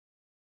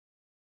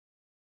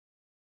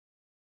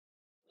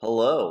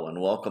Hello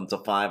and welcome to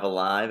Five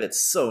Alive. It's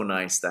so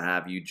nice to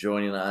have you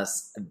joining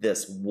us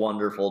this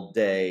wonderful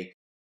day.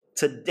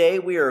 Today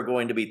we are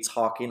going to be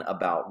talking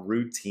about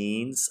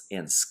routines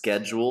and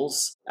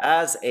schedules.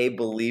 As a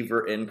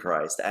believer in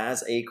Christ,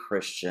 as a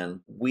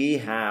Christian, we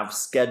have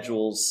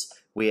schedules,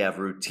 we have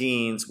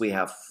routines, we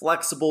have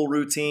flexible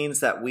routines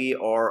that we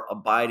are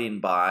abiding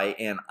by.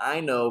 And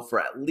I know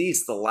for at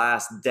least the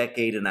last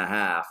decade and a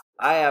half,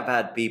 I have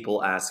had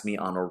people ask me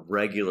on a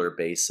regular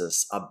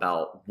basis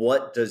about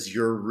what does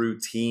your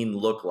routine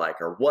look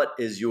like, or what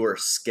is your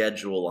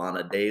schedule on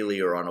a daily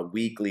or on a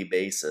weekly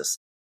basis.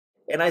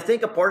 And I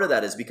think a part of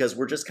that is because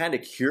we're just kind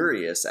of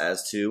curious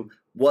as to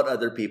what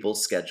other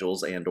people's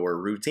schedules and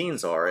or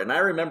routines are. And I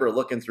remember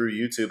looking through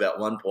YouTube at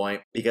one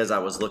point because I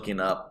was looking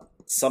up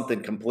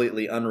something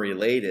completely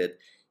unrelated,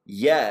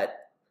 yet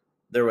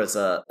there was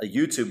a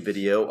YouTube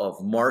video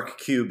of Mark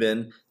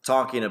Cuban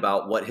talking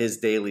about what his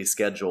daily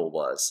schedule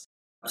was.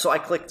 So I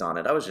clicked on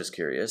it. I was just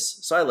curious.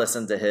 So I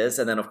listened to his,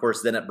 and then of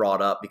course, then it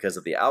brought up, because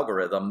of the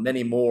algorithm,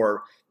 many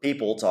more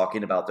people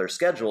talking about their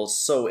schedules.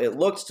 So it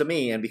looked to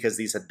me, and because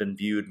these had been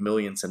viewed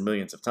millions and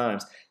millions of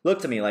times,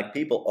 looked to me like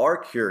people are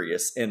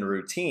curious in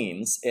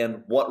routines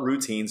and what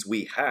routines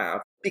we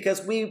have,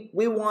 because we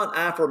want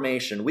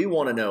affirmation. We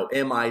want to know,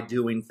 am I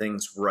doing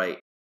things right?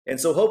 And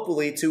so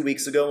hopefully 2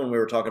 weeks ago when we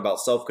were talking about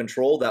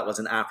self-control, that was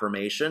an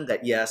affirmation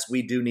that yes,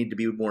 we do need to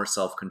be more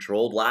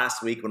self-controlled.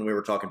 Last week when we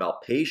were talking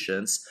about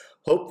patience,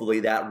 hopefully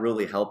that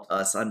really helped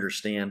us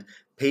understand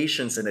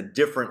patience in a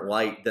different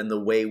light than the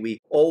way we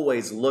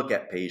always look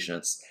at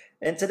patience.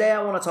 And today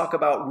I want to talk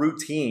about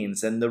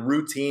routines and the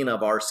routine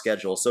of our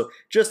schedule. So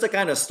just to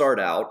kind of start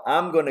out,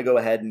 I'm going to go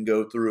ahead and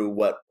go through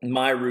what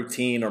my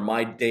routine or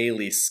my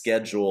daily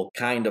schedule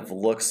kind of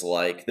looks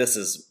like. This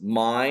is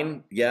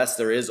mine. Yes,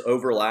 there is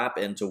overlap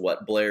into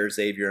what Blair,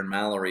 Xavier, and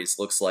Mallory's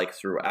looks like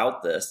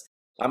throughout this.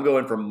 I'm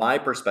going from my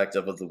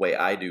perspective of the way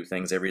I do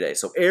things every day.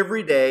 So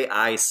every day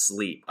I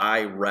sleep,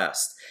 I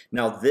rest.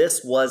 Now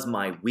this was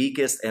my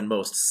weakest and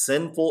most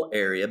sinful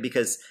area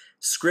because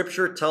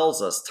Scripture tells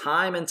us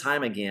time and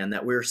time again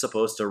that we're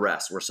supposed to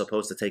rest. We're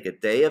supposed to take a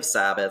day of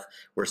Sabbath.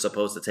 We're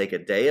supposed to take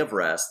a day of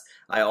rest.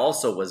 I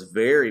also was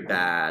very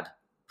bad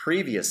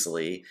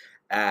previously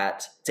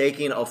at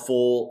taking a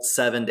full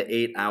 7 to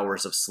 8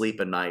 hours of sleep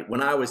a night.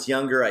 When I was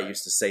younger, I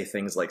used to say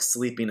things like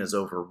sleeping is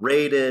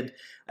overrated.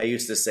 I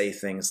used to say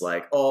things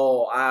like,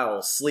 oh,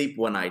 I'll sleep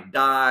when I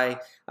die.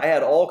 I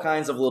had all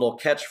kinds of little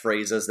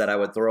catchphrases that I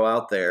would throw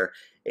out there.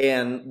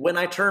 And when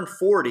I turned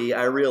 40,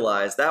 I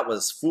realized that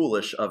was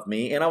foolish of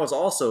me. And I was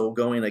also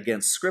going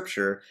against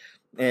Scripture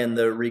in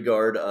the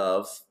regard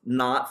of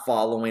not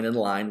following in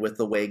line with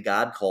the way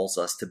God calls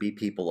us to be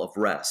people of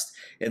rest.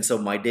 And so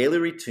my daily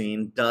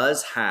routine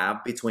does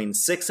have between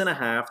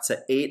 6.5 to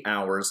 8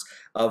 hours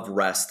of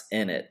rest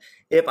in it.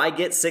 If I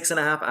get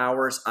 6.5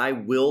 hours, I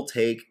will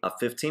take a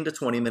 15 to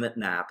 20 minute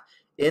nap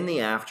in the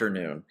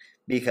afternoon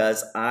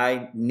because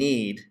I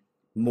need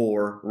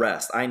more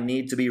rest. I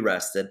need to be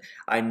rested.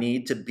 I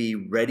need to be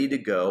ready to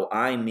go.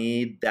 I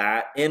need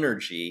that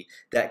energy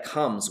that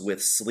comes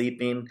with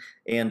sleeping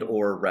and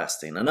or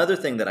resting. Another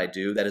thing that I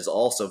do that is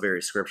also very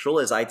scriptural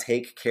is I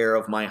take care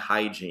of my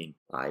hygiene.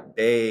 I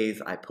bathe,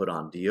 I put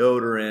on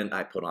deodorant,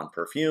 I put on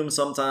perfume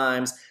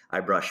sometimes, I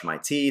brush my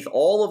teeth,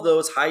 all of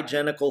those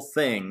hygienical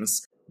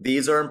things.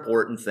 These are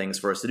important things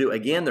for us to do.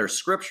 Again, they're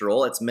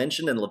scriptural. It's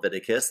mentioned in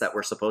Leviticus that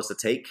we're supposed to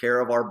take care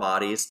of our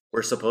bodies.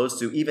 We're supposed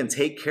to even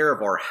take care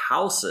of our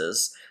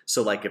houses.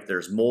 So like if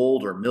there's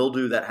mold or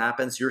mildew that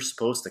happens, you're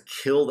supposed to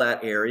kill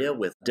that area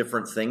with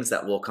different things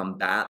that will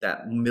combat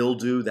that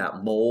mildew,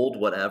 that mold,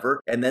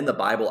 whatever. And then the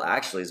Bible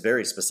actually is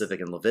very specific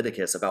in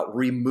Leviticus about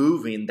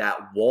removing that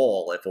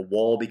wall. If a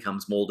wall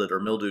becomes molded or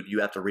mildewed, you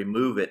have to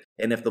remove it.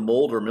 And if the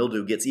mold or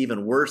mildew gets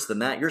even worse than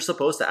that, you're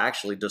supposed to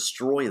actually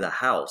destroy the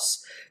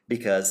house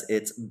because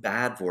it's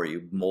bad for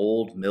you.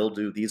 Mold,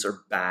 mildew, these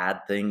are bad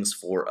things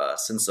for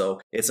us. And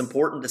so it's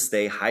important to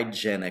stay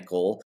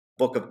hygienical.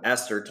 Book of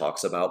Esther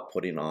talks about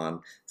putting on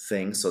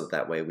things so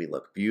that way we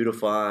look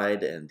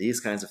beautified and these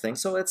kinds of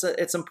things. So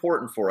it's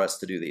important for us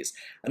to do these.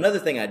 Another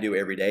thing I do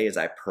every day is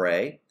I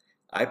pray.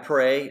 I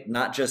pray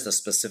not just a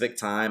specific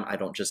time. I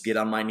don't just get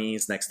on my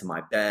knees next to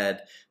my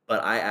bed,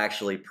 but I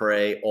actually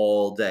pray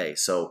all day.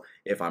 So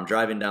if I'm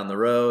driving down the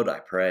road, I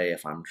pray.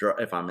 If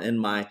I'm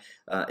in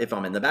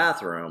the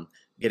bathroom,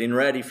 getting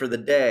ready for the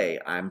day,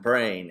 I'm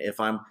praying. If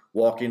I'm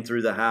walking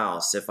through the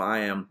house, if I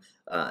am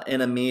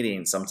in a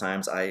meeting,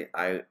 sometimes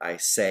I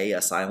say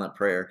a silent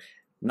prayer.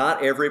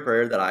 Not every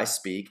prayer that I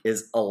speak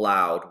is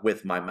aloud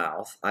with my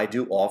mouth. I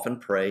do often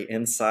pray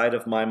inside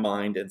of my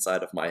mind,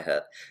 inside of my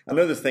head.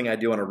 Another thing I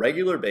do on a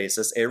regular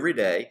basis every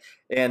day,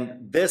 and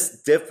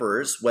this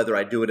differs whether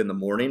I do it in the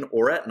morning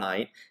or at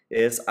night,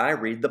 is I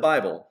read the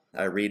Bible.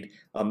 I read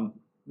a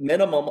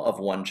minimum of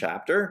one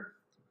chapter,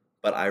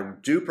 but I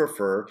do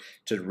prefer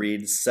to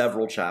read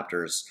several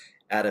chapters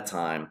at a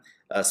time,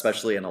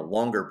 especially in a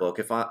longer book.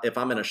 If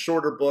I'm in a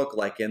shorter book,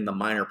 like in the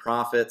Minor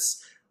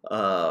Prophets,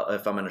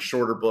 If I'm in a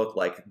shorter book,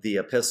 like the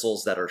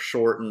epistles that are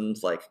shortened,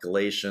 like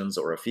Galatians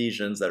or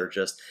Ephesians, that are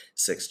just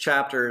 6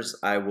 chapters,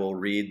 I will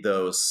read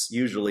those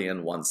usually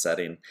in one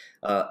setting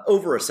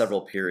over a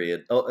several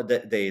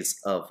days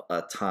of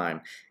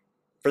time.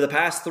 For the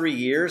past 3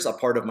 years, a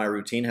part of my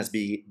routine has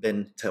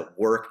been to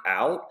work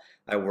out.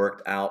 I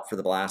worked out for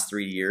the last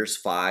 3 years,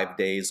 5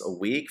 days a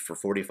week for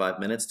 45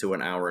 minutes to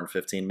an hour and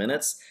 15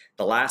 minutes.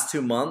 The last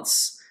 2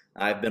 months,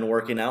 I've been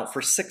working out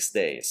for 6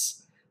 days.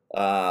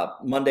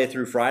 Monday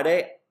through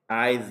Friday,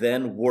 I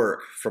then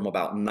work from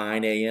about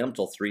 9 a.m.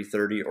 till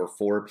 3:30 or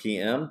 4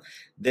 p.m.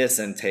 This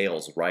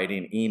entails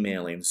writing,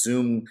 emailing,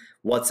 Zoom,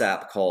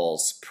 WhatsApp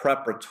calls,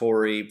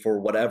 preparatory for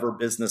whatever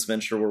business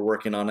venture we're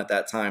working on at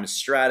that time,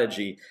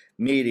 strategy,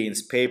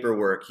 meetings,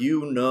 paperwork.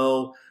 You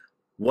know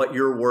what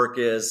your work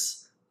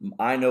is.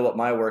 I know what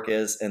my work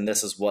is, and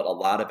this is what a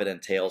lot of it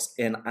entails.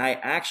 And I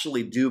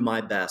actually do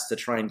my best to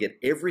try and get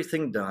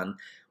everything done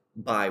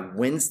by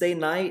Wednesday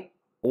night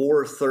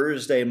or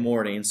Thursday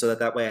morning, so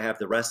that way I have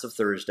the rest of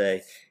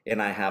Thursday and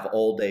I have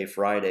all day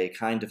Friday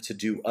kind of to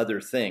do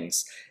other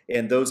things.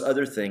 And those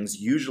other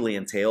things usually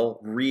entail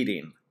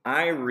reading.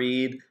 I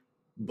read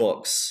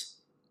books.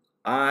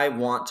 I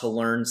want to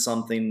learn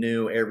something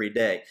new every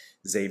day.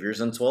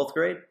 Xavier's in 12th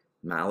grade.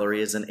 Mallory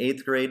is in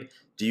 8th grade.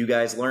 Do you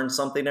guys learn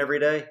something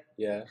every day?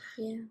 Yeah.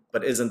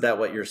 But isn't that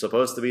what you're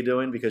supposed to be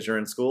doing because you're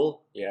in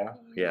school?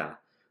 Yeah.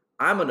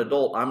 I'm an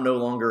adult. I'm no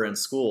longer in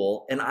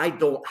school, and I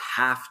don't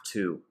have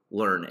to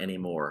learn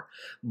anymore.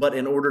 But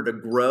in order to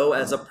grow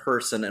as a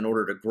person, in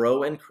order to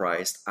grow in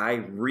Christ, I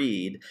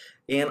read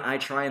and I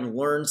try and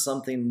learn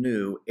something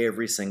new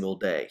every single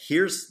day.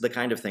 Here's the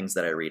kind of things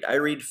that I read. I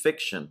read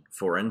fiction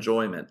for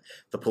enjoyment.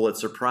 The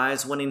Pulitzer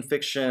Prize winning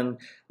fiction,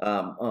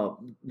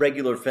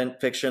 regular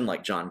fiction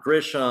like John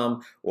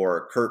Grisham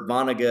or Kurt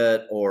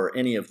Vonnegut or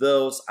any of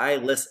those. I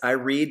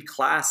read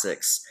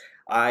classics.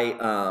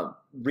 I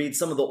read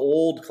some of the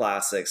old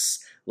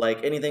classics,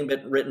 like anything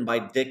written by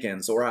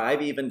Dickens, or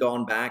I've even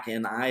gone back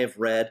and I have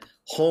read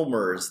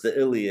Homer's, the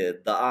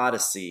Iliad, the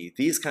Odyssey,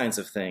 these kinds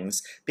of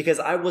things, because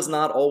I was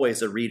not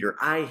always a reader.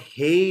 I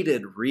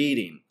hated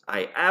reading.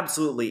 I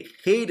absolutely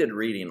hated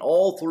reading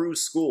all through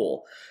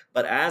school.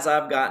 But as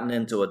I've gotten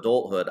into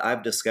adulthood,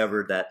 I've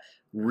discovered that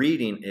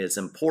reading is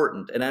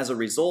important. And as a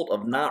result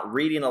of not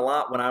reading a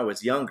lot when I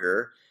was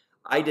younger,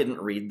 I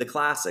didn't read the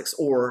classics,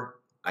 or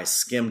I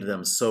skimmed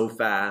them so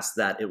fast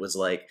that it was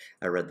like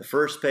I read the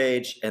first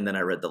page and then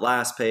I read the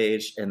last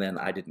page and then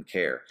I didn't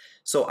care.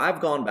 So I've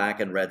gone back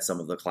and read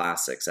some of the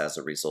classics as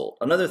a result.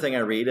 Another thing I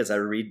read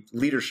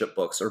leadership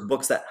books or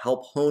books that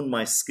help hone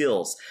my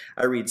skills.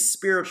 I read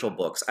spiritual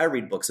books. I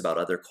read books about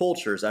other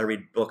cultures. I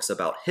read books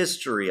about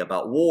history,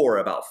 about war,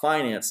 about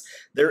finance.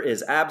 There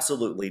is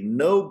absolutely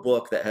no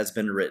book that has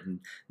been written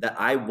that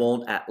I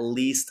won't at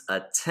least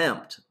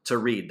attempt to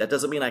read. That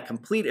doesn't mean I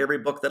complete every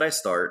book that I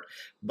start,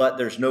 but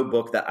there's no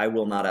book that I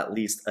will not at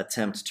least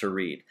attempt to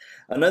read.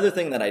 Another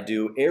thing that I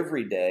do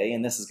every day,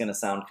 and this is going to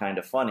sound kind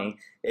of funny,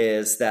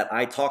 is that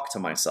I talk to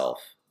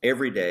myself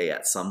every day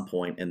at some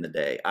point in the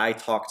day. I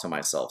talk to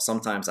myself.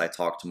 Sometimes I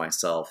talk to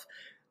myself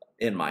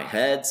in my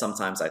head.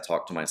 Sometimes I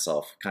talk to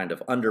myself kind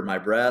of under my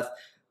breath.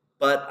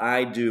 But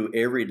I do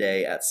every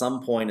day at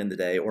some point in the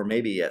day, or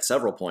maybe at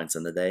several points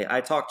in the day,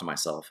 I talk to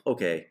myself.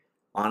 Okay,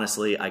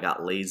 honestly, I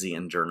got lazy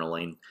in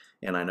journaling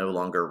and I no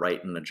longer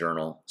write in a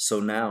journal. So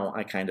now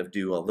I kind of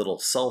do a little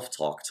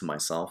self-talk to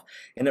myself,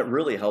 and it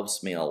really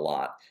helps me a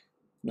lot.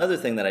 Another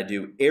thing that I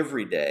do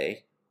every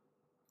day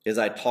is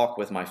I talk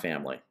with my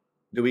family.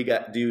 Do we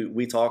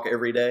talk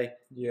every day?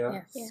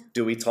 Yeah.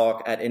 Do we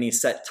talk at any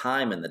set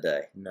time in the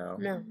day? No.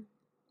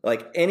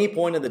 Like any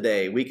point of the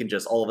day, we can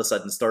just all of a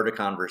sudden start a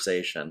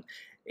conversation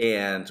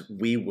and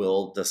we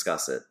will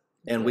discuss it.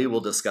 And we will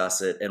discuss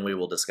it, and we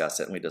will discuss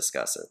it, and we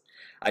discuss it.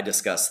 I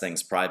discuss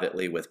things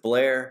privately with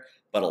Blair,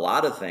 but a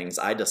lot of things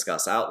I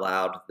discuss out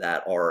loud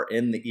that are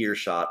in the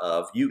earshot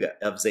of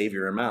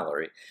Xavier and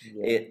Mallory,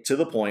 to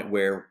the point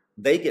where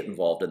they get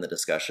involved in the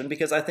discussion,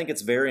 because I think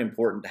it's very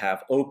important to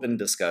have open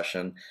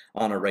discussion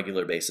on a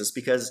regular basis,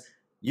 because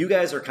you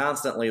guys are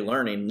constantly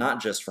learning, not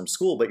just from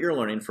school, but you're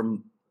learning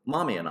from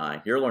Mommy and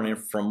I. You're learning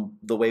from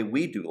the way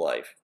we do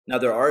life. Now,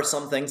 there are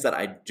some things that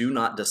I do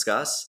not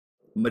discuss.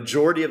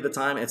 Majority of the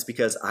time, it's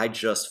because I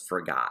just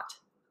forgot.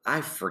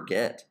 I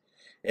forget,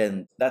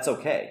 and that's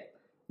okay.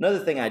 Another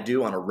thing I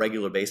do on a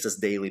regular basis,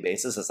 daily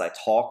basis, is I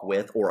talk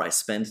with or I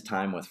spend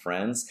time with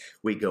friends.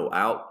 We go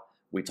out,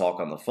 we talk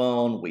on the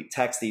phone, we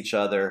text each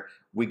other.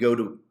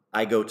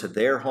 I go to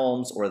their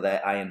homes, or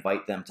that I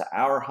invite them to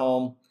our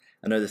home.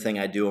 Another thing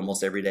I do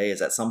almost every day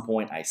is at some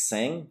point I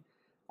sing.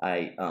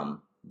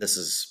 This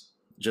is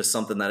just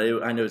something that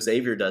I know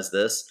Xavier does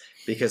this,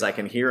 because I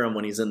can hear him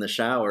when he's in the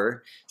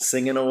shower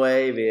singing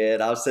away,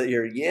 man. I'll sit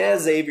here, yeah,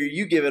 Xavier,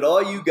 you give it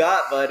all you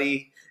got,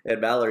 buddy. And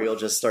Mallory will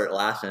just start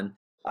laughing.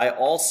 I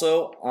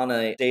also, on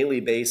a daily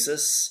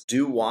basis,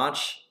 do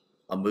watch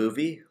a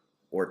movie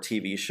or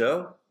TV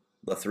show.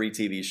 The 3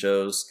 TV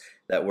shows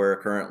that we're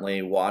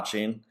currently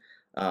watching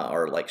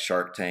or like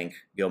Shark Tank,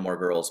 Gilmore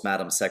Girls,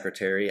 Madam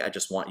Secretary. I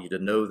just want you to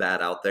know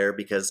that out there,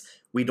 because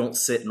we don't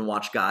sit and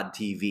watch God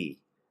TV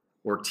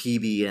or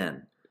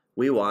TBN.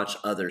 We watch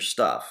other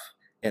stuff,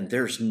 and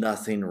there's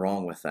nothing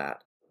wrong with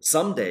that.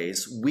 Some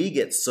days we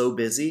get so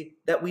busy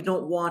that we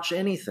don't watch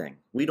anything.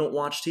 We don't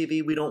watch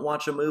TV, we don't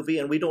watch a movie,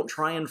 and we don't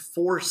try and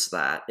force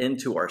that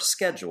into our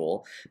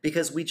schedule,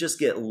 because we just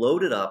get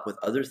loaded up with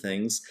other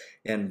things.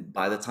 And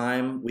by the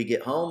time we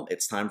get home,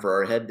 it's time for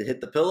our head to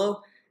hit the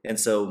pillow. And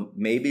so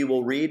maybe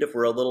we'll read if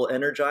we're a little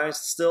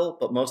energized still,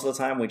 but most of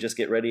the time we just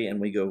get ready and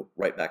we go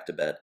right back to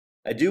bed.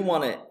 I do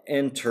want to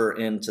enter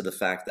into the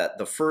fact that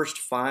the first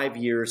 5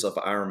 years of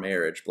our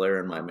marriage, Blair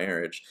and my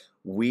marriage,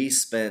 we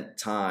spent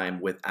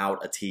time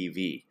without a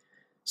TV.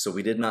 So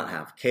we did not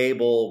have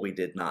cable, we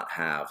did not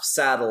have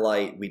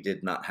satellite, we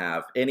did not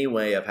have any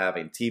way of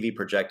having TV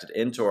projected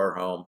into our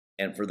home.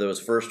 And for those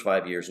first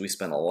 5 years, we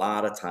spent a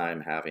lot of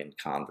time having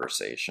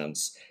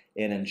conversations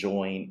and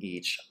enjoying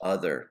each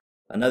other.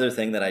 Another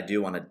thing that I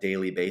do on a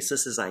daily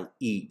basis is I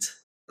eat.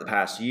 The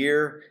past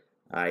year,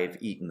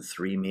 I've eaten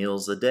 3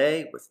 meals a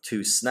day with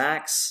 2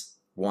 snacks,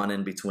 1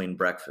 in between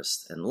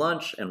breakfast and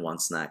lunch, and 1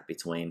 snack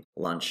between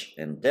lunch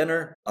and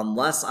dinner.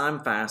 Unless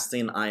I'm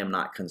fasting, I am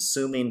not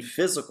consuming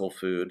physical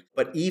food,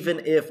 but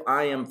even if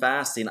I am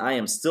fasting, I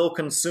am still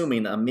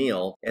consuming a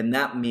meal, and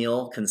that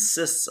meal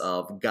consists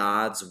of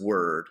God's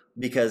Word.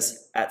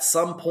 Because at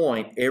some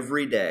point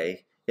every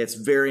day, it's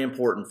very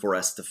important for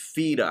us to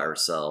feed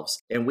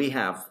ourselves, and we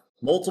have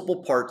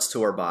multiple parts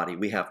to our body.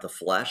 We have the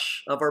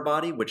flesh of our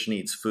body, which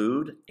needs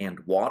food and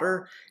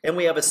water, and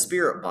we have a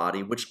spirit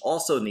body, which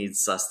also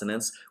needs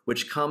sustenance,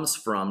 which comes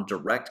from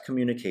direct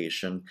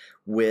communication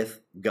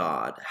with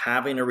God.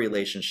 Having a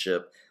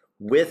relationship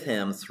with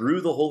Him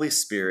through the Holy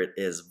Spirit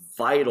is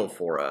vital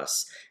for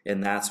us,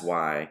 and that's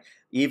why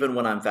even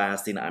when I'm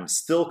fasting, I'm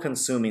still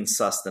consuming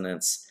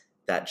sustenance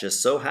that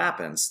just so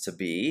happens to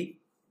be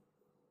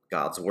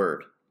God's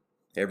Word.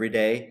 Every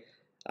day,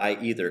 I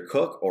either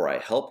cook or I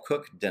help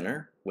cook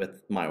dinner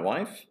with my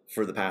wife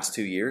for the past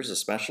 2 years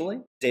especially.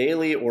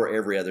 Daily or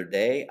every other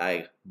day,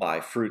 I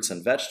buy fruits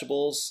and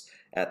vegetables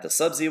at the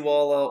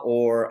Sabziwala,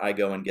 or I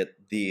go and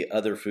get the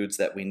other foods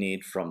that we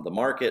need from the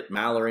market.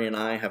 Mallory and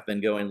I have been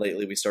going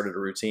lately. We started a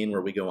routine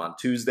where we go on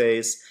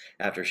Tuesdays.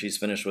 After she's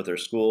finished with her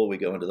school, we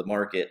go into the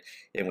market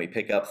and we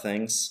pick up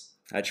things.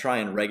 I try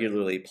and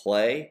regularly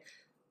play.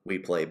 We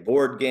play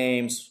board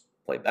games,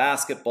 play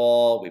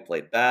basketball, we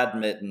play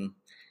badminton.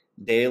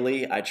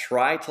 Daily, I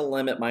try to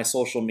limit my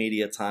social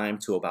media time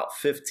to about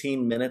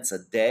 15 minutes a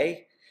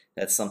day.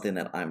 That's something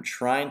that I'm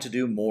trying to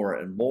do more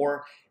and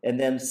more. And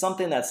then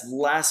something that's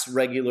less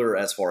regular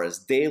as far as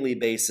daily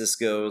basis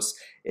goes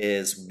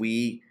is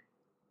we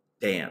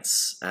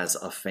dance as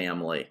a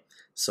family.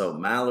 So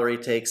Mallory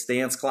takes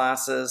dance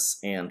classes,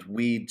 and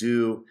we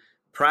do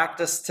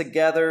practice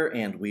together,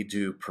 and we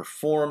do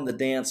perform the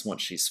dance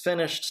once she's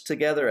finished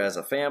together as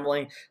a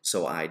family.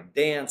 So I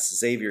dance,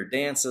 Xavier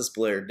dances,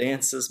 Blair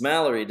dances,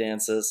 Mallory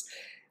dances.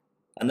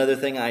 Another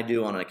thing I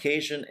do on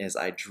occasion is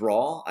I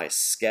draw, I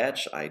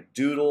sketch, I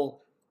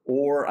doodle,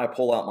 or I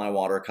pull out my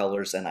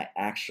watercolors and I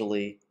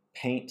actually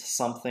paint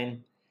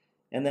something.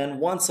 And then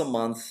once a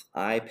month,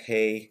 I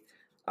pay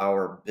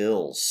our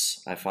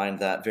bills. I find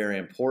that very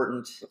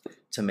important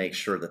to make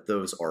sure that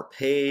those are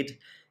paid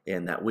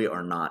and that we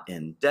are not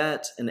in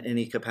debt in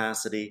any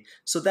capacity.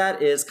 So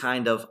that is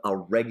kind of a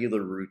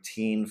regular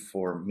routine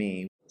for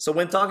me. So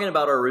when talking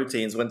about our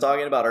routines, when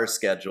talking about our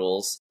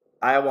schedules,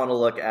 I want to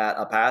look at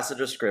a passage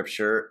of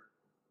Scripture.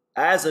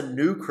 As a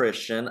new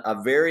Christian,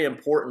 a very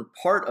important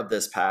part of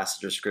this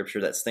passage of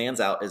Scripture that stands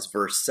out is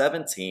verse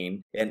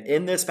 17. And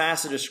in this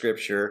passage of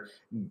Scripture,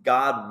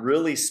 God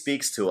really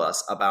speaks to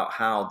us about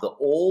how the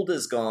old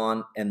is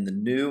gone and the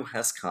new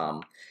has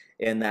come.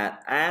 And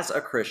that as a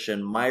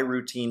Christian, my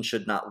routine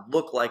should not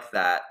look like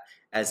that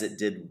as it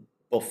did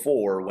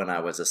before when I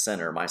was a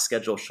sinner. My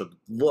schedule should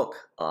look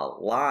a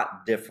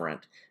lot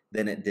different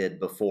than it did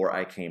before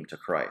I came to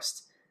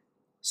Christ.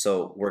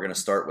 So we're going to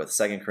start with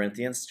 2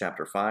 Corinthians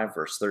chapter 5,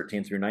 verse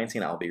 13 through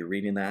 19. I'll be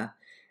reading that,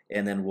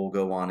 and then we'll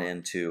go on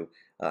into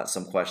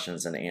some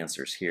questions and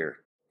answers here.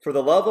 For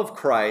the love of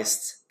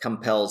Christ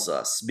compels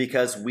us,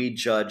 because we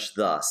judge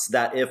thus,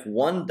 that if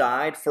one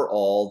died for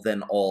all,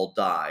 then all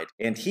died.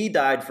 And he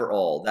died for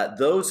all, that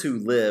those who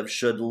live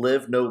should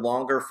live no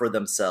longer for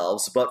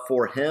themselves, but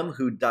for him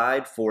who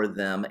died for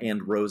them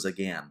and rose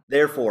again.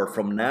 Therefore,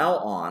 from now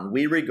on,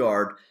 we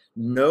regard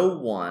no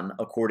one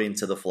according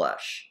to the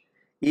flesh.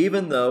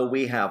 Even though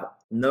we have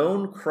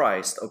known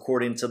Christ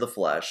according to the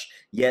flesh,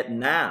 yet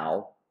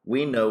now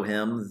we know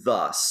him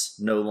thus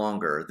no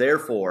longer.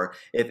 Therefore,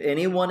 if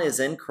anyone is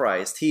in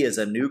Christ, he is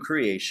a new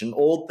creation.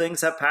 Old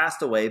things have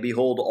passed away.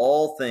 Behold,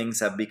 all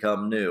things have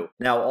become new.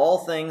 Now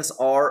all things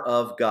are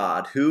of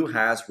God, who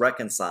has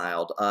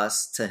reconciled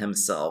us to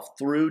himself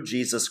through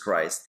Jesus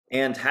Christ,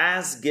 and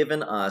has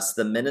given us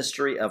the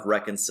ministry of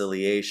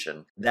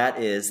reconciliation.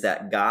 That is,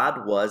 that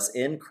God was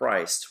in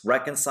Christ,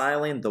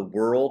 reconciling the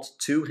world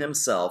to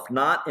himself,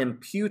 not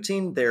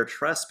imputing their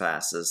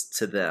trespasses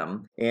to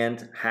them,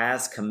 and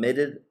has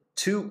committed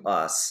to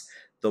us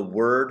the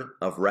word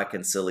of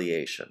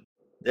reconciliation.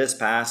 This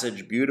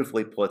passage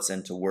beautifully puts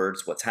into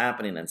words what's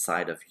happening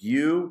inside of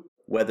you,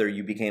 whether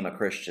you became a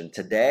Christian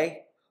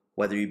today,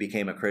 whether you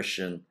became a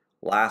Christian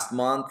last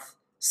month,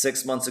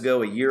 6 months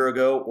ago, a year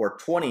ago, or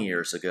 20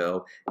 years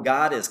ago.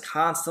 God is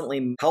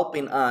constantly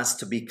helping us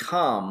to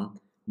become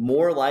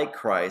more like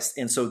Christ,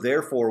 and so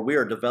therefore we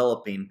are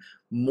developing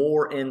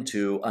more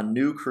into a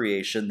new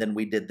creation than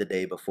we did the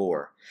day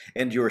before.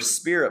 And your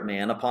spirit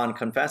man, upon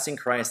confessing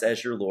Christ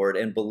as your Lord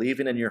and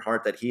believing in your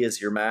heart that he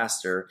is your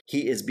master,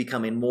 he is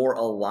becoming more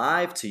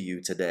alive to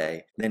you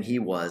today than he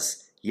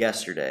was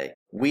yesterday.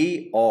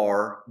 We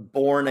are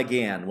born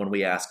again when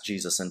we ask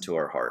Jesus into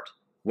our heart,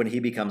 when he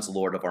becomes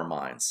Lord of our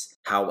minds.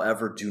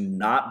 However, do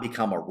not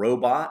become a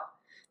robot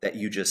that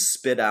you just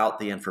spit out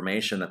the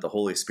information that the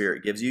Holy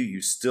Spirit gives you.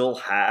 You still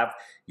have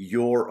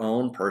your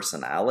own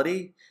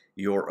personality,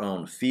 your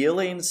own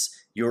feelings,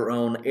 your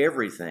own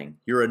everything.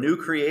 You're a new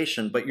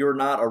creation, but you're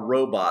not a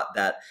robot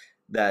that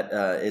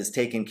is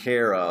taken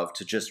care of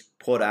to just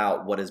put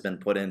out what has been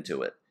put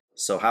into it.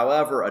 So,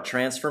 however, a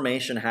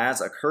transformation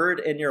has occurred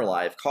in your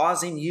life,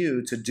 causing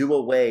you to do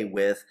away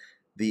with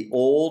the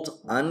old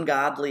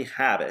ungodly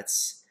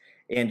habits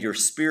and your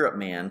spirit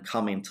man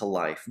coming to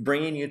life,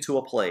 bringing you to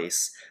a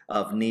place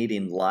of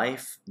needing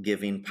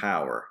life-giving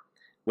power,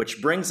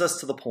 which brings us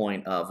to the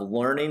point of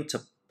learning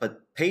to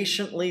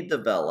patiently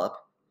develop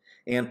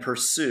and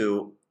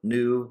pursue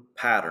new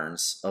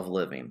patterns of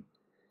living.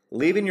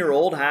 Leaving your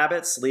old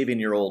habits, leaving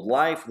your old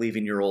life,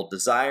 leaving your old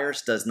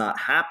desires does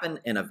not happen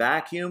in a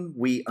vacuum.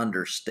 We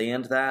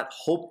understand that.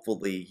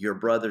 Hopefully, your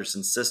brothers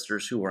and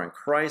sisters who are in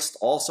Christ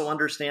also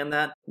understand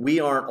that. We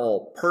aren't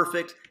all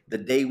perfect the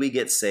day we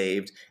get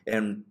saved,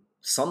 and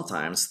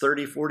sometimes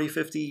 30, 40,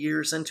 50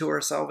 years into our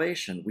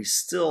salvation, we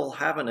still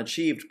haven't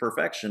achieved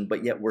perfection,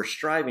 but yet we're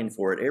striving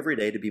for it every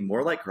day to be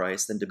more like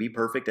Christ and to be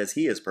perfect as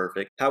he is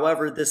perfect.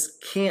 However, this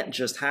can't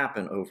just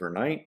happen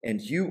overnight, and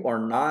you are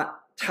not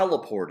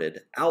teleported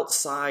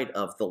outside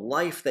of the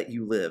life that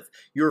you live.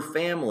 Your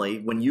family,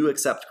 when you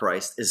accept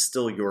Christ, is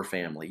still your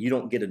family. You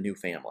don't get a new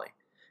family.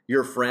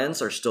 Your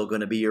friends are still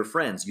going to be your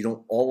friends. You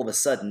don't all of a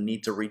sudden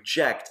need to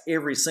reject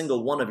every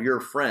single one of your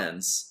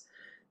friends.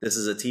 This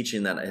is a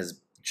teaching that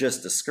has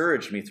just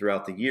discouraged me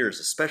throughout the years,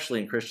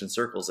 especially in Christian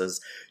circles, as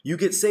you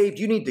get saved,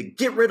 you need to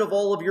get rid of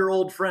all of your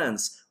old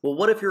friends. Well,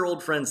 what if your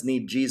old friends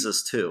need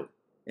Jesus too?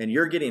 And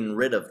you're getting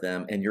rid of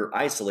them and you're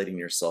isolating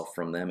yourself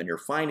from them and you're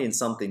finding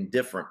something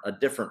different, a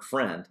different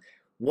friend.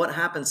 What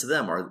happens to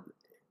them?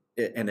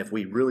 And if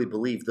we really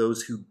believe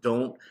those who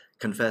don't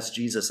confess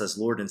Jesus as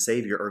Lord and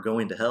Savior are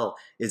going to hell,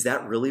 is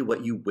that really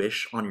what you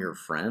wish on your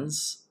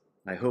friends?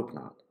 I hope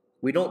not.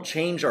 We don't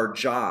change our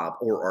job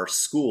or our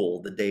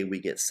school the day we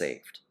get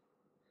saved.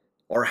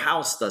 Our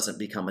house doesn't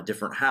become a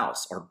different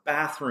house. Our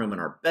bathroom and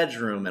our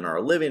bedroom and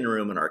our living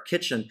room and our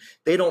kitchen,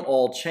 they don't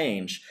all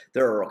change.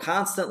 There are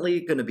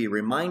constantly going to be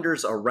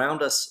reminders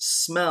around us,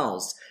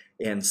 smells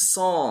and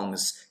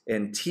songs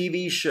and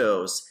TV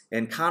shows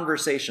and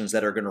conversations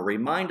that are going to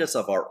remind us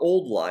of our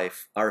old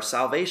life. Our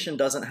salvation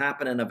doesn't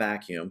happen in a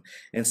vacuum.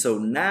 And so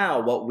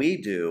now what we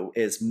do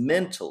is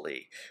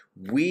mentally,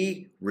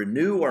 we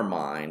renew our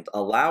mind,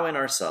 allowing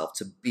ourselves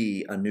to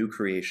be a new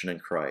creation in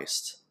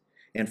Christ,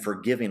 and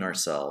forgiving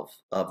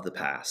ourselves of the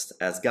past,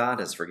 as God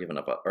has forgiven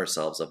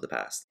ourselves of the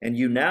past. And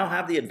you now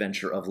have the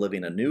adventure of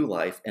living a new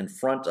life in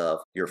front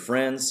of your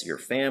friends, your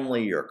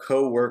family, your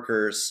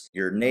co-workers,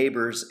 your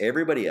neighbors,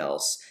 everybody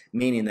else,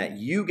 meaning that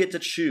you get to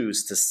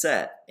choose to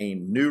set a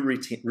new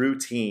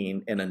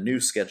routine and a new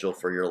schedule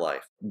for your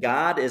life.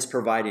 God is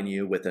providing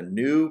you with a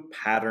new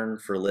pattern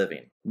for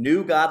living.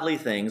 New godly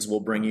things will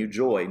bring you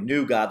joy.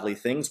 New godly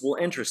things will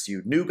interest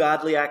you. New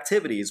godly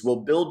activities will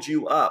build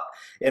you up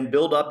and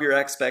build up your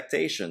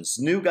expectations.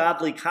 New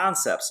godly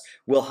concepts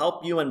will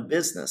help you in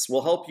business,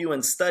 will help you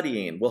in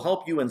studying, will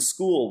help you in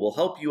school, will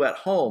help you at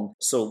home.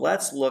 So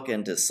let's look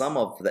into some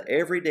of the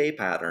everyday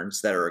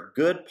patterns that are a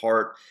good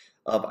part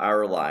of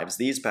our lives.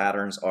 These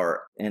patterns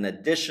are in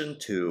addition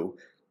to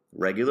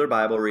regular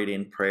Bible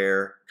reading,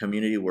 prayer,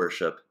 community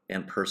worship,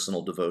 and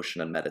personal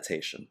devotion and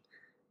meditation.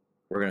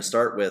 We're going to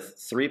start with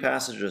 3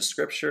 passages of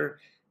Scripture.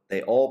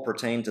 They all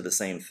pertain to the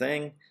same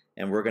thing,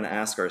 and we're going to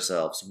ask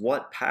ourselves,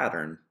 what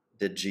pattern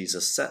did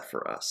Jesus set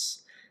for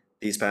us?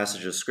 These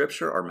passages of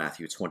Scripture are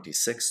Matthew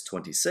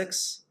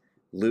 26:26,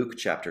 Luke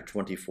chapter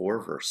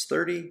 24, verse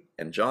 30,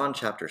 and John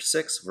chapter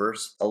 6,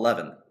 verse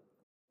 11.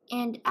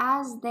 And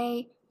as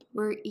they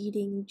were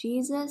eating,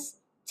 Jesus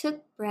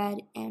took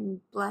bread and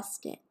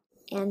blessed it,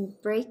 and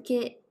brake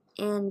it,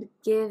 and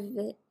gave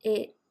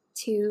it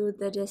to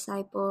the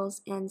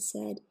disciples, and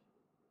said,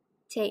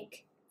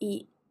 "Take,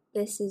 eat,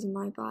 this is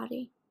my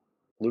body."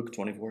 Luke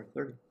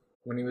 24:30.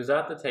 When he was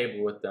at the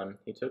table with them,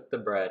 he took the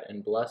bread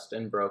and blessed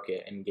and broke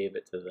it and gave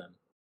it to them.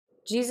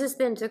 Jesus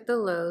then took the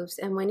loaves,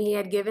 and when he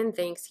had given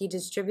thanks, he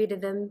distributed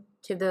them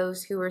to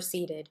those who were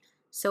seated.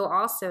 So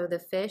also the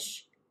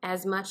fish,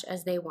 as much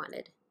as they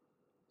wanted.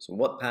 So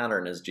what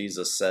pattern is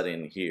Jesus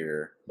setting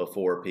here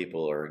before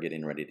people are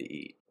getting ready to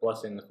eat?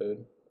 Blessing the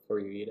food before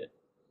you eat it.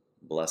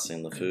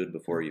 Blessing the food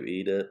before you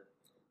eat it.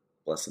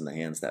 blessing the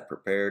hands that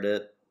prepared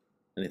it.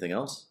 Anything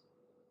else?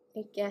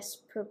 I guess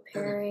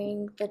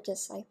preparing the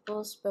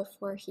disciples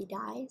before he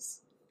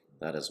dies.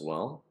 That as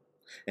well.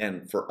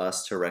 And for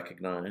us to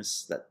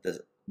recognize that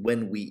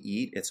when we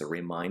eat, it's a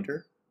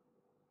reminder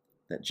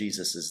that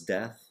Jesus'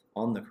 death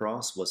on the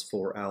cross was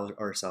for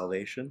our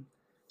salvation.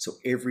 So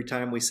every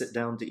time we sit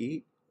down to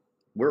eat,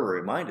 we're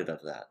reminded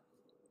of that.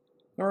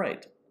 All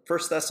right. 1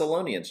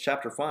 Thessalonians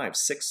chapter 5,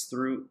 6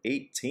 through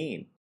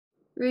 18.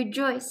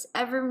 Rejoice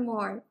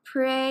evermore,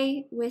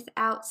 pray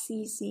without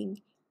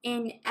ceasing,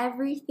 in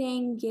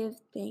everything give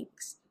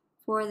thanks,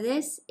 for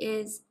this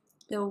is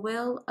the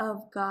will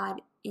of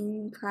God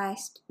in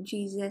Christ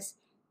Jesus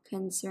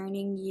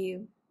concerning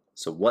you.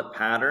 So what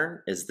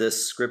pattern is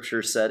this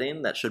scripture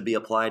setting that should be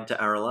applied to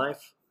our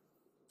life?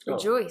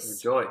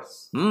 Rejoice.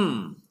 Rejoice.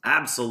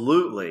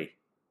 Absolutely.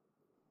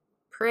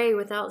 Pray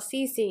without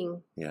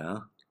ceasing. Yeah.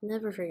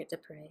 Never forget to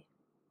pray.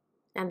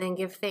 And then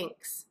give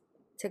thanks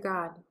to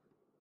God.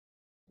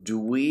 Do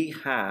we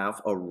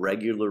have a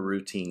regular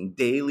routine,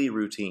 daily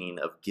routine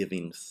of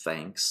giving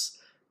thanks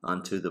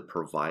unto the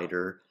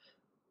provider,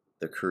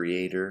 the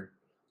creator,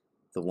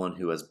 the one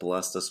who has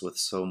blessed us with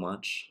so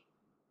much?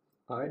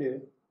 I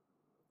do.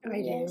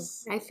 I do.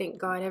 I thank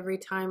God every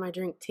time I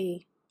drink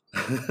tea.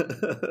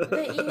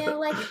 But you know,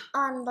 like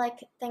on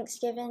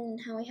Thanksgiving,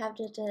 how we have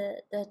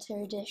the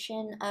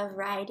tradition of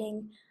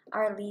writing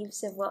our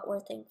leaves of what we're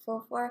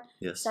thankful for.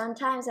 Yes.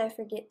 Sometimes I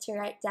forget to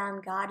write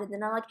down God, and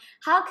then I'm like,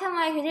 how come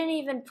I didn't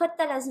even put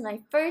that as my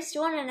first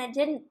one and I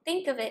didn't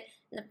think of it?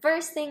 And the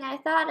first thing I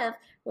thought of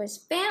was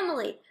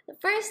family. The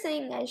first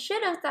thing I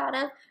should have thought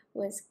of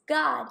was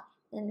God,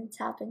 and it's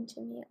happened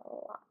to me a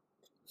lot.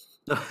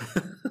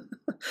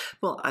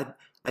 Well,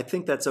 I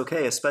think that's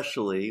okay,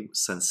 especially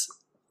since,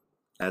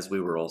 as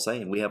we were all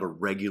saying, we have a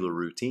regular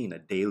routine, a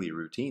daily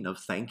routine of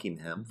thanking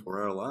Him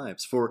for our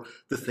lives, for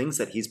the things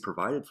that He's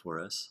provided for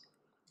us.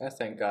 I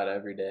thank God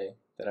every day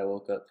that I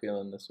woke up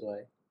feeling this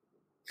way.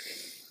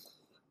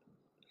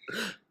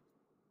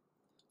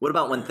 What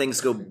about when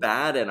things go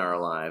bad in our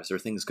lives, or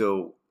things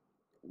go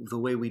the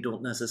way we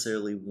don't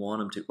necessarily want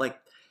them to? Like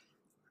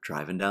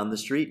driving down the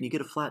street and you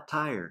get a flat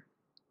tire.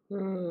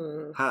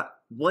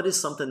 What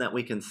is something that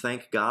we can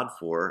thank God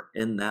for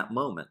in that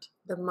moment?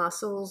 The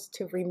muscles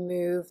to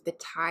remove the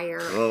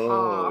tire Oh,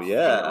 off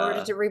yeah. in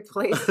order to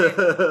replace it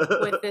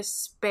with a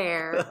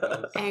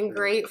spare. And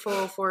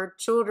grateful for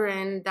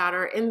children that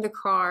are in the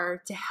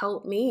car to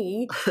help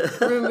me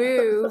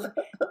remove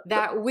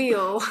that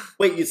wheel.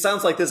 Wait, it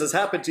sounds like this has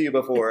happened to you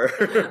before.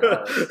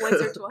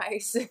 Once or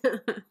twice.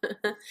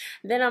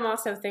 Then I'm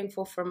also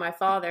thankful for my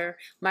father,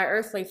 my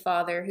earthly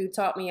father, who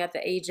taught me at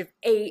the age of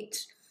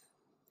 8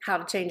 how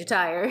to change a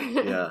tire.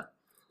 Yeah,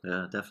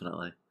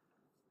 definitely.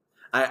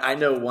 I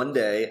know one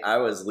day I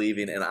was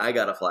leaving and I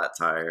got a flat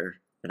tire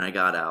and I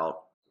got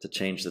out to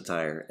change the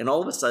tire. And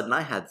all of a sudden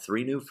I had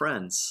 3 new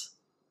friends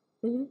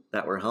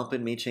that were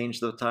helping me change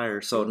the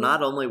tire. So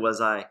not only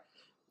was I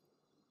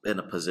in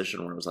a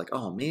position where I was like,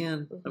 oh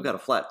man, I've got a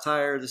flat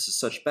tire. This is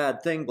such a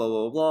bad thing, blah,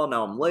 blah, blah.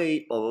 Now I'm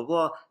late, blah, blah,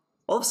 blah.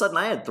 All of a sudden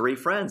I had 3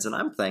 friends, and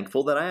I'm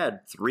thankful that I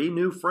had 3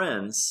 new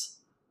friends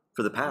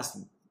for the past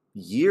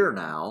year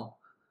now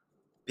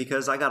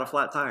because I got a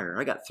flat tire.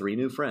 I got 3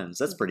 new friends.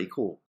 That's pretty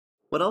cool.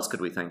 What else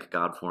could we thank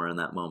God for in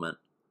that moment?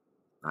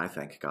 I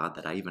thank God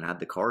that I even had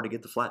the car to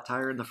get the flat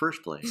tire in the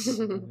first place.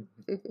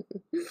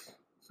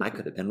 I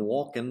could have been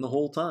walking the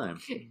whole time.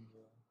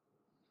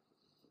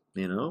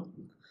 You know?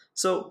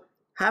 So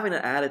having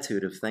an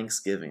attitude of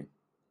thanksgiving,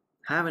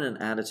 having an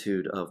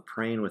attitude of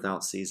praying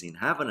without ceasing,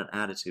 having an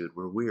attitude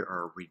where we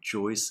are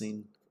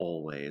rejoicing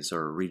always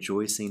or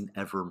rejoicing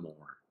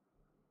evermore.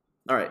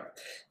 All right.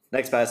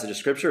 Next passage of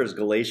Scripture is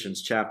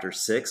Galatians chapter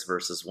 6,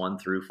 verses 1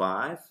 through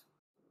 5.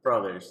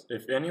 Brothers,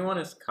 if anyone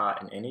is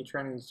caught in any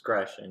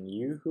transgression,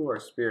 you who are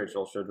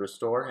spiritual should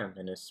restore him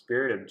in a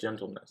spirit of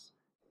gentleness.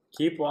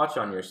 Keep watch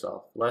on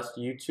yourself, lest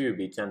you too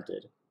be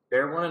tempted.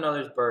 Bear one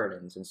another's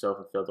burdens, and so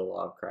fulfill the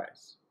law of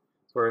Christ.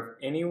 For if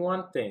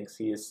anyone thinks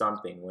he is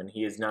something when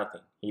he is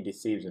nothing, he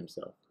deceives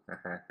himself.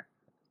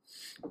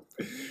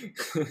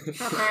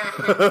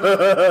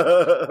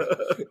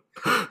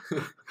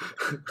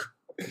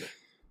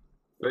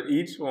 But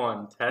each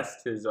one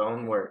tests his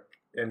own work,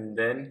 and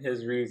then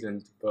his reason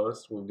to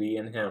boast will be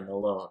in him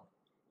alone,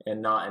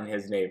 and not in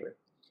his neighbor.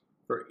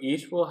 For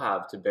each will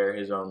have to bear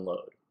his own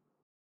load.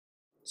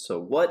 So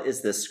what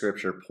is this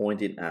scripture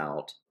pointing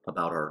out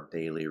about our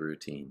daily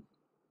routine?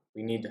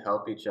 We need to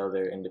help each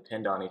other and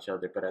depend on each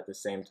other, but at the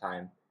same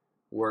time,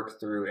 work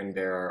through and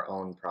bear our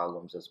own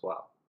problems as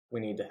well.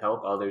 We need to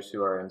help others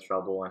who are in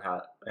trouble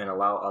and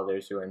allow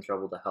others who are in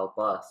trouble to help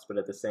us, but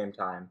at the same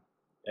time,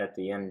 at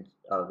the end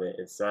of it,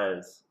 it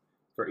says,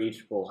 for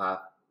each will have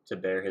to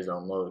bear his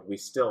own load. We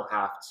still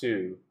have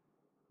to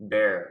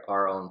bear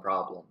our own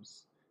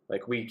problems.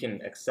 Like, we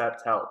can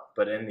accept help,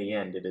 but in the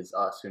end, it is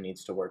us who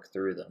needs to work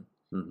through them.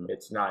 Mm-hmm.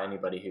 It's not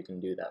anybody who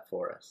can do that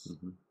for us.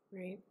 Mm-hmm.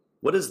 Right.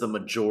 What is the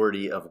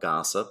majority of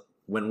gossip?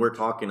 When we're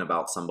talking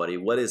about somebody,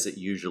 what is it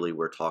usually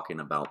we're talking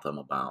about them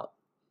about?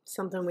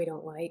 Something we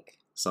don't like.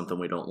 Something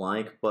we don't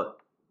like, but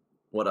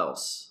what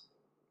else?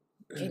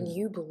 can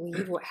you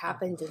believe what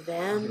happened to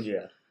them?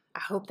 Yeah. I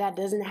hope that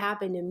doesn't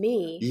happen to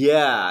me.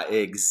 Yeah,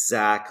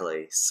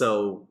 exactly.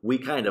 So we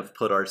kind of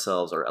put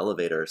ourselves or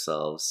elevate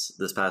ourselves.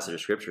 This passage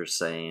of scripture is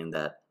saying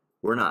that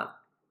we're not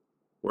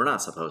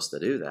supposed to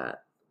do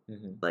that.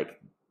 Mm-hmm.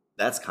 Like,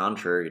 that's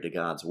contrary to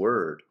God's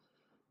word.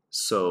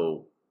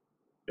 So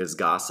is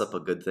gossip a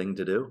good thing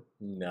to do?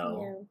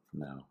 No.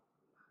 No.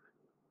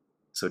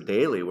 So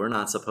daily, we're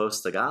not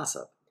supposed to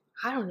gossip.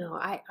 I don't know.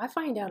 I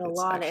find out a It's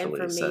lot of actually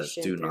information. says,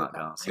 do through not go-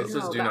 gossip. I It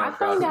says, know, do but not I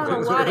find out a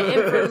gossip. lot of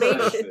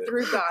information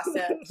through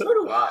gossip. So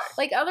do I.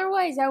 Like,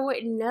 otherwise, I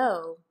wouldn't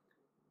know.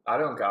 I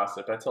don't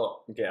gossip.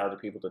 Get other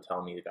people to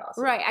tell me to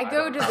gossip. Right. I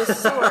go don't to the gossip.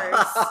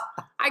 source.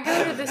 I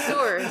go to the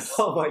source.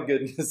 Oh my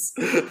goodness.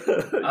 You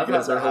I've guys had are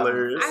that happen.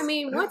 hilarious. I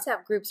mean,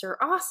 WhatsApp groups are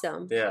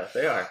awesome. Yeah,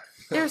 they are.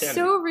 They're Can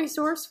so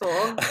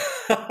resourceful.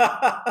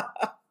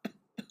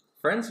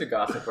 Friends who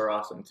gossip are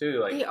awesome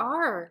too. Like They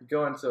are. you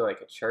go into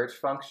like a church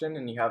function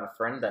and you have a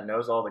friend that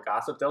knows all the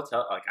gossip. They'll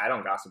tell, like, I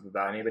don't gossip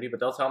about anybody,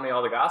 but they'll tell me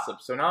all the gossip.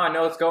 So now I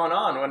know what's going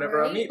on whenever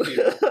I Right. meet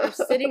people. You're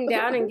sitting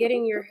down and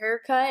getting your hair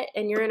cut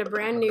and you're in a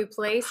brand new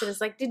place and it's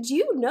like, did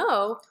you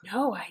know?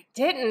 No, I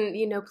didn't.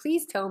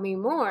 Please tell me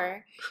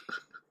more.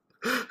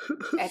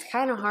 It's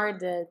kind of hard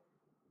to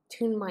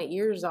tune my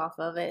ears off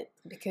of it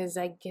because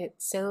I get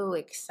so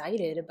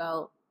excited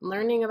about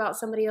learning about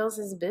somebody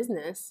else's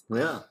business.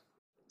 Yeah.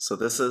 So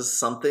this is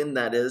something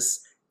that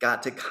is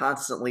got to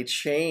constantly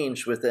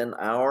change within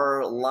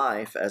our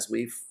life as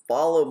we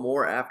follow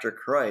more after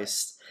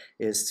Christ,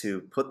 is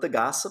to put the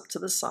gossip to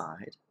the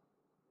side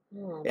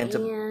Oh, And to-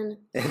 man.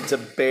 and to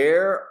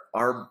bear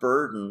our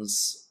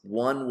burdens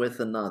one with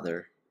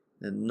another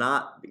and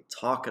not be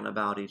talking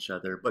about each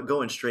other, but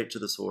going straight to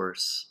the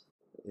source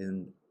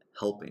in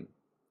helping,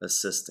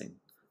 assisting,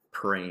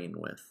 praying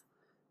with,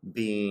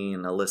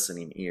 being a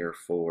listening ear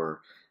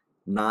for,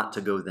 not to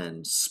go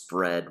then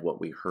spread what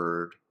we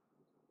heard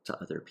to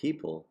other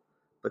people,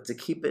 but to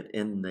keep it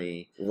in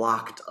the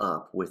locked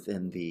up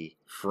within the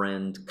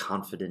friend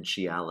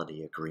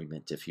confidentiality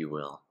agreement, if you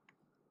will.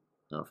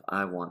 Of,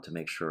 I want to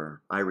make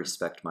sure I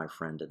respect my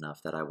friend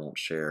enough that I won't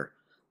share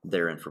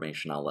their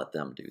information. I'll let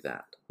them do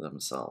that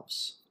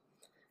themselves.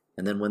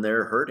 And then when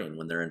they're hurting,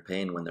 when they're in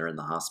pain, when they're in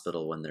the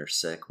hospital, when they're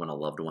sick, when a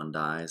loved one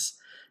dies,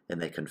 and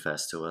they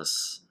confess to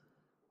us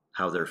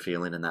how they're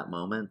feeling in that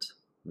moment,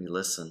 we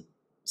listen.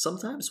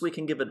 Sometimes we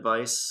can give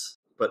advice,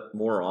 but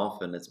more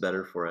often it's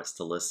better for us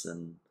to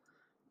listen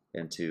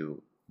and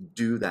to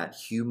do that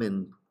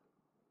human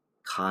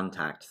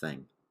contact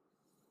thing.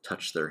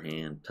 Touch their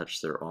hand,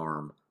 touch their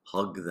arm,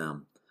 hug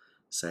them,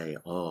 say,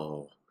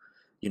 oh,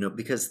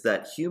 because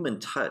that human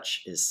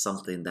touch is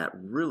something that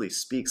really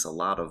speaks a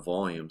lot of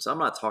volumes. I'm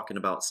not talking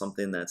about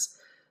something that's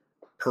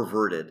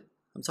perverted.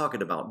 I'm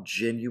talking about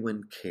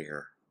genuine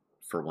care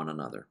for one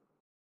another.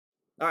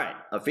 All right,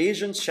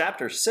 Ephesians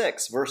chapter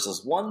 6,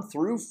 verses 1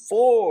 through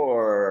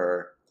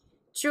 4.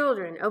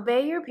 Children,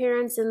 obey your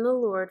parents in the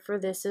Lord, for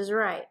this is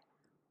right.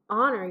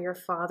 Honor your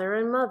father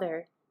and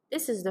mother.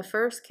 This is the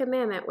first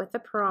commandment with a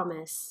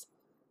promise,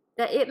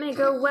 that it may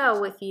go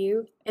well with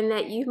you, and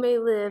that you may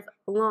live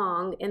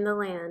long in the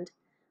land.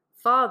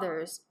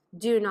 Fathers,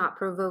 do not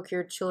provoke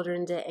your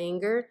children to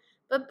anger,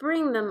 but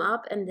bring them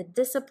up in the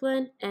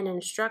discipline and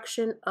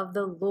instruction of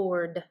the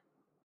Lord.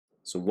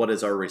 So what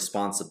is our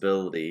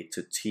responsibility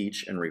to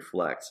teach and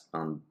reflect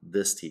on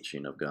this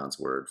teaching of God's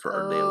word for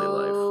our daily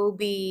life?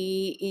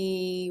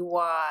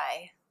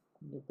 O-B-E-Y.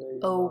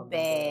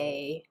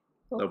 Obey.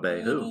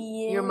 Obey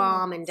who? Your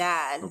mom and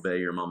dad. Obey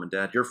your mom and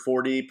dad. You're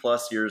 40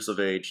 plus years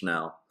of age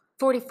now.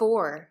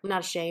 44. I'm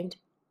not ashamed.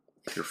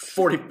 You're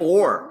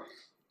 44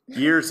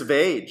 years of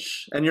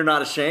age, and you're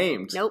not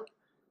ashamed. Nope.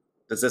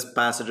 Does this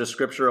passage of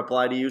scripture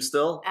apply to you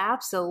still?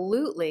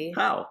 Absolutely.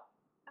 How?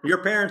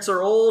 Your parents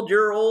are old,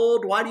 you're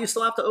old. Why do you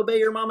still have to obey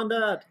your mom and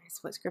dad?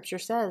 That's what scripture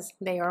says.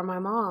 They are my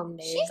mom.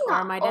 They She's are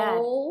not my dad.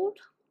 old.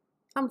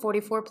 I'm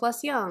 44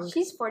 plus young.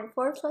 She's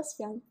 44 plus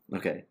young.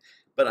 Okay.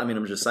 But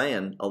I'm just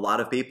saying, a lot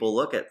of people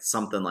look at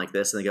something like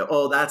this and they go,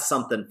 oh, that's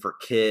something for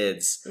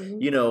kids,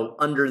 Mhm.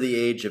 under the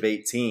age of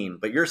 18.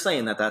 But you're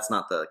saying that that's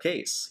not the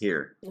case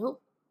here.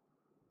 Nope.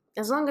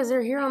 As long as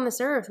they're here on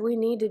this earth, we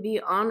need to be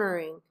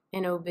honoring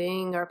and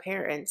obeying our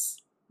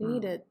parents. We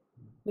need to.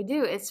 We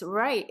do. It's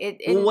right.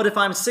 Well, what if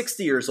I'm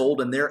 60 years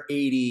old and they're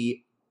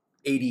 80,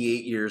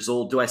 88 years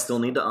old? Do I still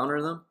need to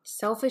honor them?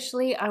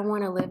 Selfishly, I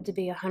want to live to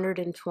be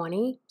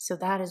 120. So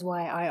that is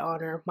why I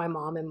honor my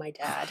mom and my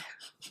dad.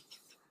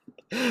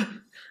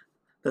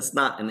 That's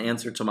not an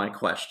answer to my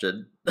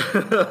question.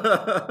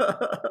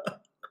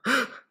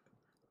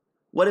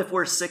 What if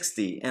we're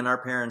 60 and our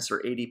parents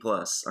are 80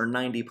 plus or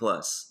 90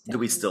 plus? Do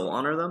we still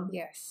honor them?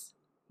 Yes.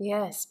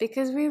 Yes.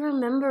 Because we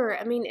remember,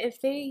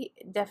 if they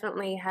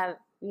definitely have,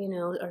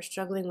 are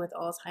struggling with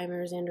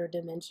Alzheimer's and or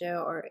dementia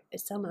or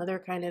some other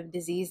kind of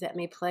disease that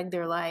may plague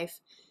their life,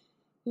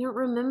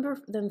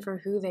 remember them for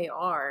who they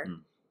are.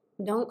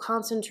 Don't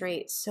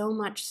concentrate so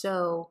much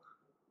so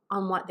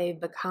on what they've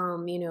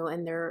become,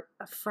 and their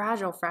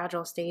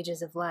fragile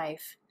stages of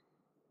life.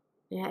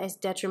 Yeah, it's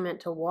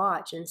detriment to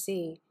watch and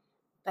see.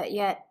 But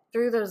yet,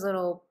 through those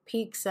little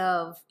peaks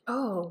of,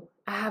 oh,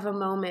 I have a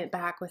moment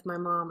back with my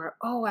mom, or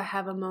oh, I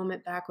have a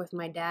moment back with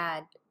my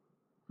dad.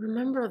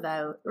 Remember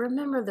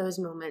those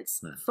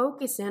moments. Yeah.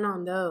 Focus in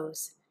on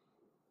those.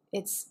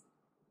 It's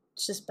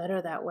just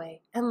better that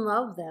way. And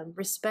love them,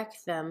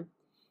 respect them,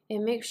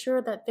 and make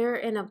sure that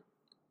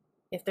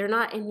if they're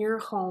not in your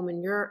home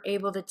and you're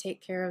able to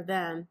take care of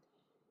them,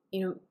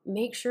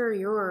 make sure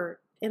you're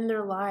in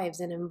their lives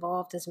and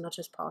involved as much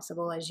as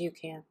possible as you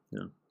can.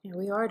 Yeah. And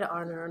we are to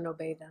honor and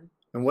obey them.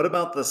 And what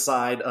about the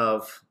side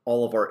of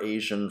all of our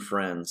Asian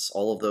friends,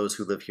 all of those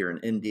who live here in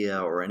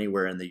India or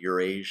anywhere in the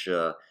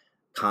Eurasia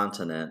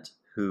continent,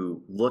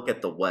 who look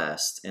at the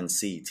West and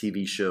see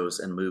TV shows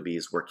and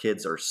movies where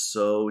kids are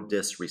so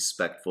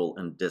disrespectful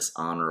and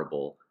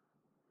dishonorable,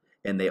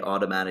 and they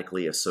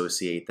automatically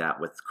associate that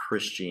with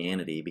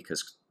Christianity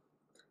because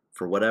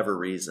for whatever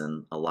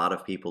reason, a lot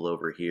of people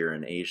over here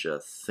in Asia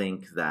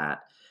think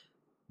that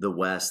the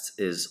West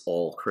is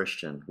all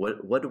Christian.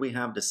 What do we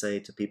have to say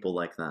to people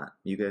like that?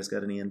 You guys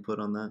got any input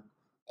on that?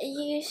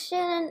 You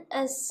shouldn't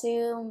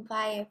assume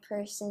by a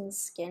person's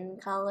skin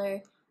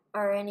color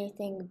or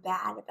anything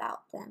bad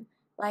about them.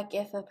 Like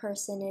if a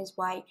person is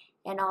white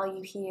and all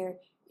you hear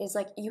is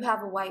like you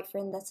have a white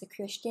friend that's a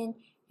Christian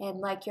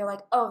and like you're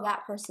like, oh,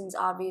 that person's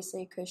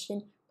obviously a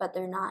Christian, but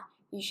they're not.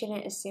 You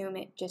shouldn't assume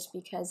it just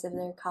because of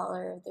their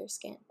color of their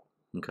skin.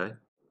 Okay.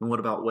 And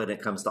what about when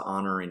it comes to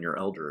honoring your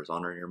elders,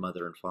 honoring your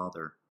mother and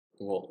father?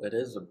 Well, it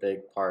is a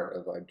big part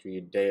of our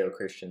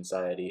Judeo-Christian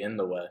society in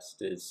the West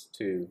is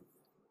to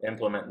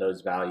implement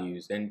those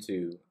values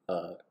into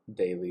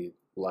daily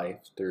life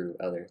through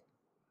other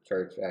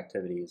church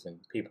activities, and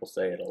people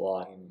say it a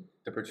lot. And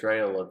the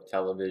portrayal of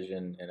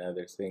television and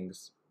other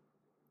things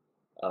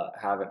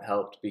haven't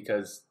helped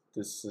because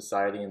the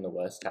society in the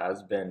West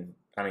has been,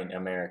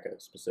 America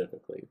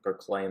specifically,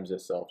 proclaims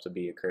itself to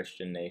be a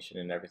Christian nation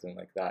and everything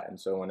like that. And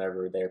so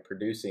whenever they're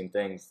producing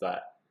things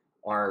that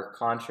are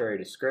contrary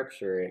to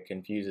Scripture, it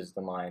confuses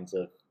the minds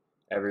of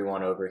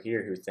everyone over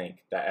here who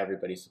think that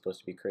everybody's supposed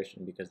to be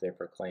Christian because they're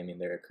proclaiming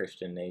they're a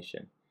Christian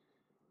nation.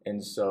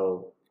 And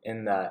so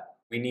in that,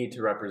 we need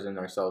to represent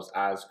ourselves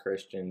as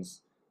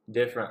Christians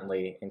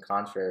differently and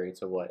contrary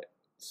to what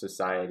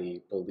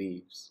society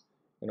believes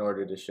in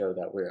order to show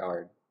that we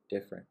are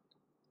different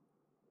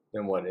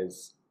than what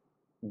is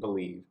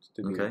believed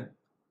to be. Okay.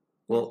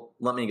 Well,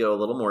 let me go a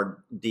little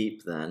more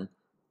deep then.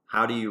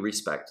 How do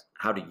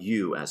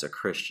you as a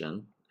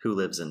Christian who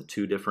lives in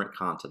two different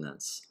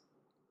continents,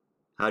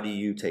 how do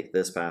you take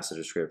this passage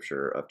of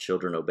Scripture of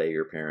children obey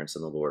your parents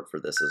in the Lord for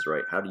this is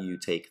right? How do you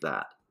take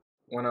that?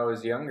 When I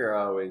was younger,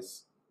 I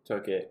always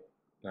took it,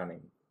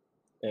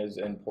 as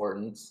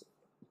importance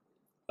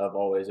of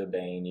always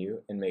obeying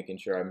you and making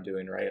sure I'm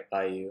doing right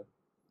by you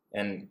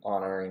and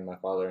honoring my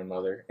father and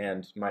mother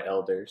and my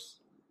elders.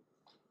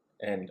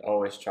 And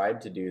always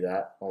tried to do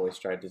that, always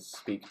tried to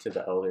speak to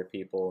the elder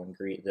people and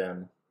greet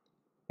them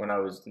when I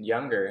was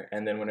younger.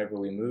 And then whenever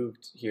we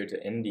moved here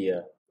to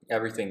India,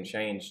 everything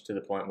changed to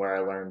the point where I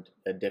learned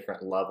a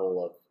different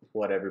level of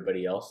what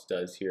everybody else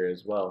does here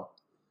as well,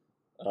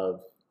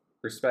 of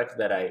respect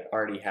that I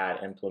already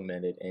had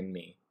implemented in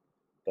me,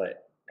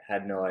 but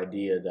had no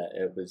idea that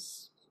it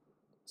was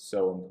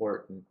so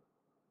important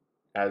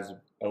as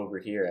over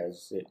here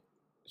as it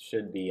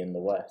should be in the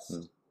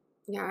West.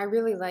 Yeah, I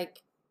really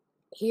like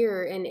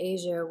here in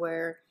Asia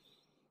where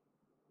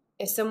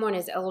if someone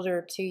is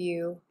elder to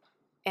you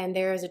and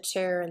there is a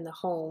chair in the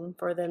home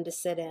for them to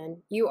sit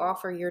in, you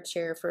offer your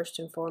chair first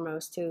and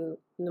foremost to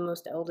the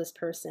most eldest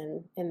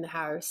person in the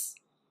house,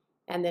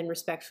 and then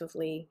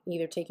respectfully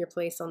either take your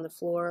place on the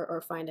floor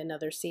or find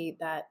another seat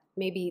that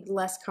may be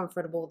less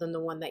comfortable than the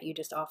one that you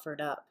just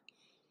offered up.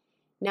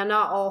 Now,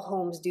 not all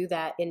homes do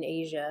that in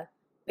Asia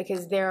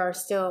because there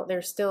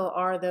still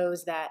are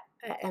those that,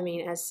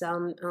 as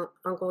some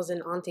uncles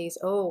and aunties,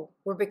 oh,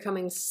 we're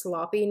becoming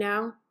sloppy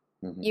now.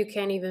 Mm-hmm. You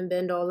can't even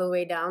bend all the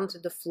way down to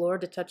the floor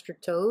to touch your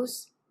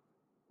toes.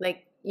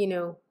 Like,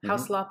 how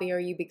sloppy are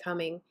you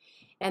becoming?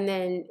 And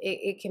then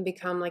it can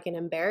become like an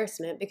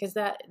embarrassment because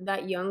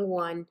that young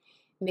one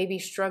may be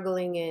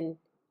struggling and,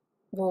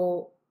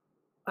 well,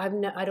 I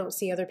don't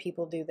see other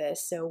people do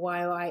this. So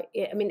why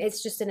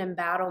it's just an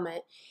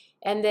embattlement.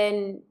 And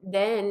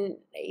then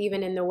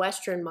even in the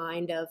Western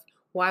mind of,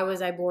 why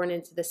was I born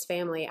into this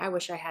family? I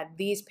wish I had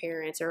these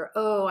parents. Or,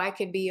 oh, I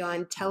could be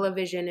on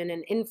television and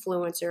an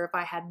influencer if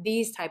I had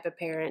these type of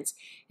parents.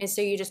 And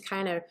so you just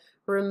kind of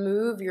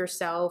remove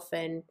yourself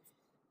and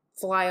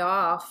fly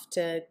off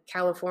to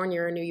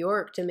California or New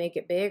York to make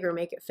it big or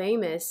make it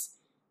famous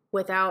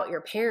without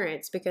your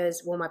parents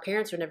because, well, my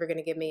parents are never going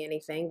to give me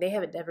anything. They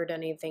haven't ever done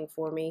anything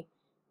for me,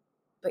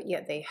 but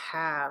yet they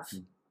have.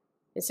 Mm.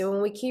 And so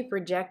when we keep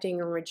rejecting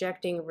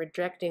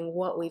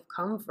what we've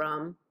come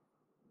from,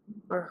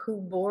 or who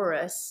bore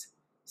us,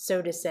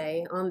 so to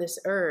say, on this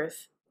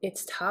earth,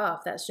 it's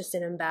tough. That's just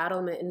an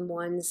embattlement in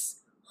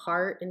one's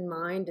heart and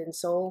mind and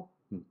soul.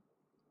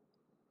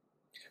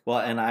 Well,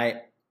 and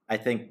I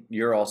think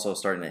you're also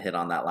starting to hit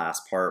on that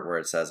last part where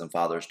it says, and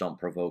fathers, don't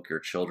provoke your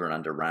children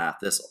unto wrath.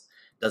 This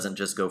doesn't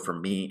just go for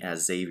me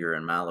as Xavier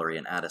and Mallory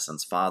and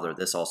Addison's father.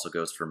 This also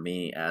goes for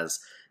me as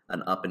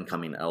an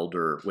up-and-coming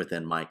elder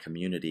within my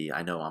community.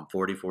 I know I'm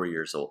 44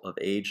 years of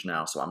age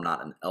now, so I'm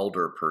not an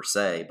elder per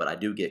se, but I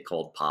do get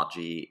called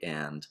Paji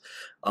and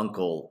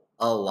Uncle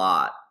a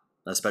lot,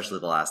 especially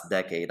the last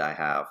decade I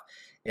have.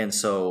 And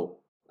so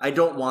I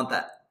don't want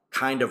that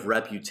kind of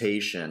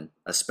reputation,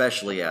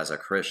 especially as a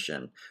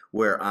Christian,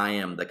 where I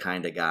am the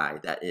kind of guy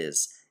that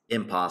is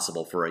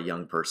impossible for a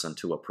young person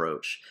to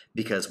approach,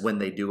 because when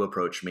they do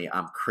approach me,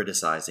 I'm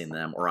criticizing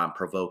them, or I'm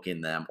provoking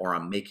them, or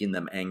I'm making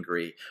them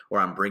angry, or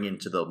I'm bringing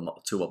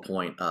to a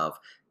point of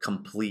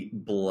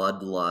complete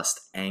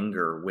bloodlust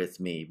anger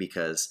with me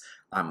because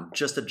I'm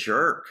just a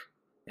jerk.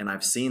 And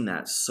I've seen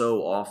that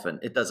so often.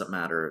 It doesn't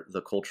matter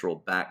the cultural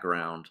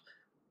background,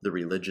 the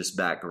religious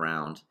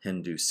background,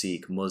 Hindu,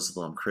 Sikh,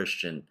 Muslim,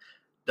 Christian,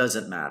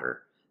 doesn't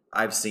matter.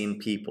 I've seen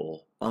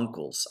people,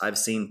 uncles, I've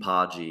seen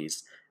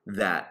Pajis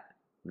that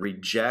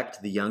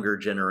reject the younger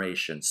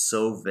generation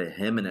so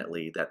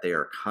vehemently that they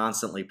are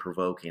constantly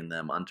provoking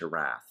them unto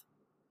wrath.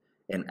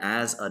 And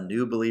as a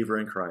new believer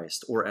in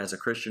Christ, or as a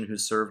Christian who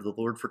served the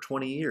Lord for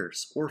 20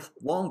 years or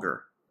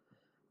longer,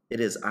 it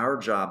is our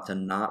job to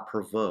not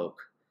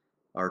provoke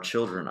our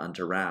children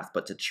unto wrath,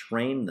 but to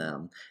train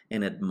them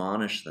and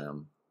admonish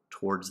them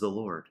towards the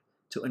Lord,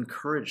 to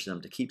encourage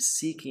them to keep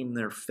seeking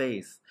their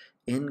faith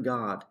in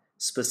God.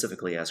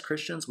 Specifically, as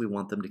Christians, we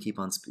want them to keep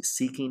on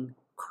seeking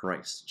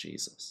Christ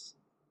Jesus.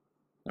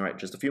 All right,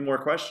 just a few more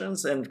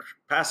questions and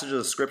passages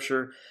of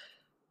Scripture.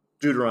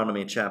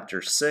 Deuteronomy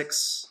chapter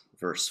 6,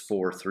 verse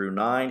 4 through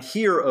 9.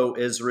 Hear, O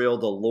Israel,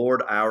 the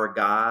Lord our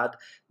God,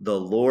 the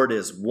Lord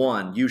is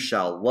one. You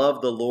shall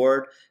love the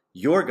Lord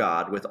your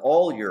God with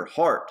all your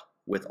heart,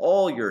 with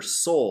all your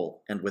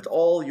soul, and with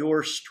all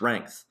your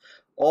strength.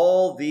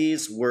 All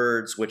these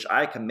words which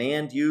I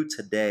command you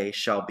today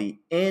shall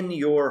be in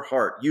your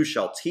heart. You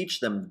shall teach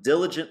them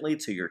diligently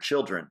to your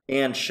children,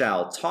 and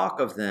shall talk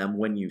of them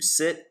when you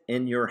sit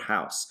in your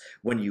house,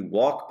 when you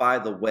walk by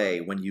the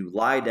way, when you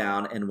lie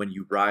down, and when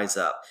you rise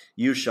up.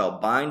 You shall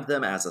bind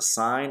them as a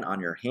sign on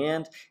your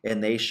hand,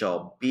 and they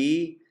shall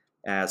be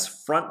as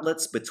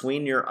frontlets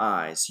between your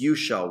eyes. You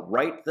shall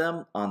write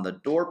them on the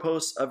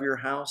doorposts of your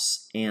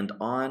house and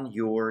on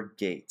your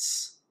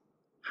gates.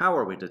 How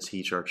are we to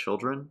teach our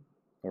children?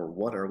 Or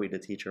what are we to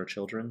teach our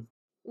children?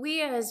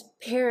 We as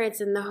parents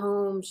in the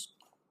home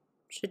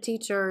should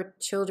teach our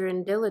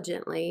children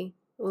diligently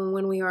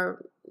when we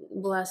are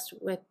blessed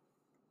with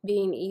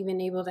being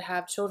even able to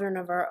have children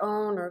of our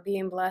own, or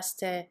being blessed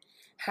to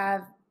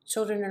have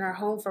children in our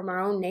home from our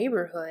own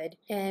neighborhood.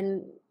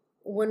 And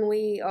when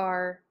we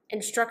are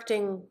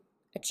instructing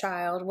a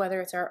child, whether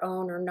it's our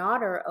own or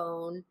not our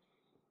own,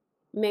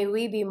 may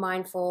we be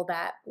mindful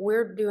that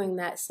we're doing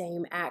that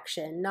same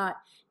action, not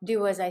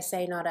do as I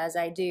say, not as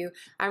I do.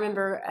 I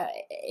remember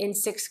in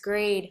 6th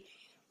grade,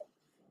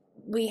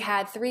 we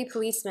had 3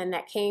 policemen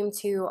that came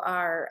to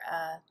our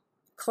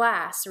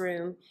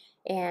classroom,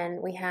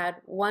 and we had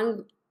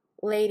 1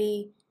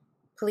 lady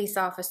police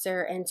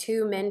officer and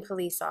 2 men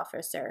police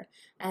officer,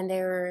 and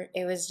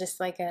it was just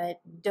like a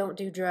don't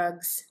do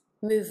drugs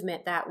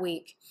movement that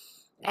week.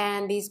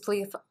 And these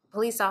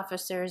police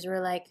officers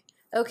were like,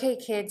 okay,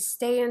 kids,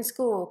 stay in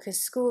school because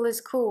school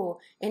is cool,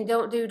 and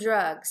don't do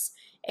drugs.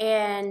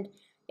 And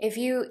if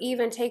you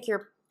even take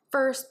your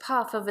first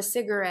puff of a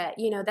cigarette,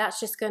 that's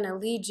just going to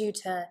lead you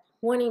to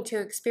wanting to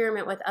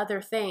experiment with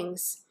other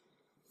things.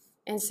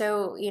 And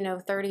so,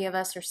 30 of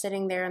us are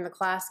sitting there in the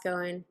class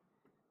going,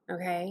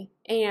 okay.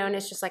 And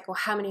it's just like, well,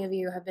 how many of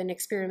you have been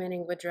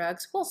experimenting with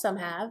drugs? Well, some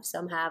have,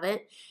 some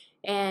haven't.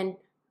 And,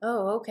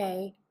 oh,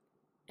 okay.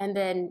 And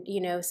then,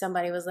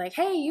 somebody was like,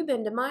 hey, you've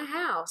been to my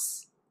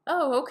house.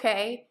 Oh,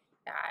 okay.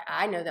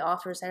 I know the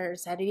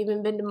officers hadn't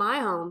even been to my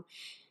home.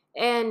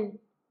 And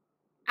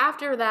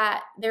after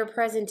that, their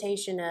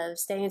presentation of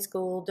stay in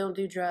school, don't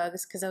do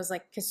drugs, because I was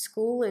like, because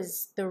school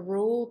is the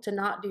rule to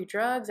not do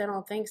drugs? I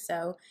don't think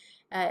so.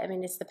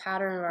 It's the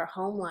pattern of our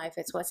home life.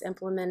 It's what's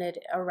implemented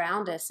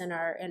around us in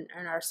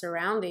our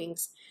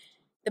surroundings.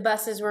 The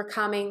buses were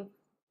coming.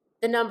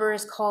 The number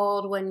is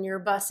called when your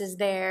bus is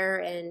there,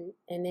 and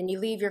then you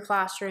leave your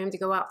classroom to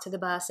go out to the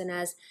bus. And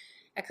as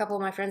a couple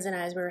of my friends and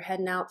I, as we were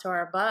heading out to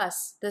our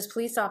bus, those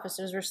police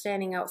officers were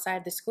standing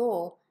outside the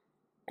school.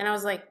 And I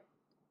was like,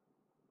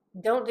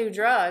 don't do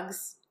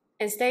drugs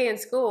and stay in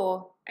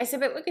school. I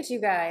said, but look at you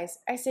guys.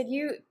 I said,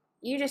 you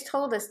just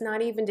told us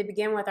not even to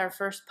begin with our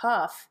first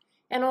puff.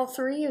 And all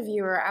 3 of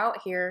you are out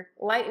here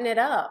lighting it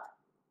up.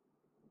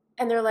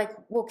 And they're like,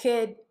 well,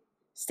 kid,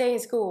 stay in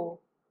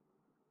school.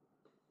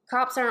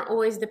 Cops aren't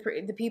always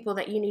the people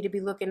that you need to be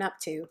looking up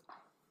to.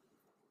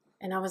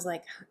 And I was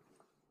like,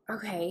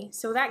 okay.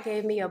 So that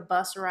gave me a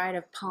bus ride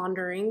of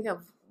pondering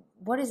of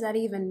what does that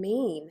even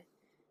mean?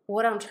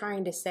 What I'm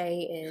trying to say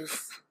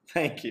is...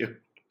 Thank you.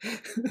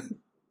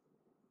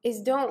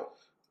 is don't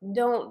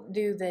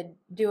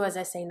do as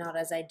I say, not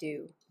as I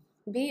do.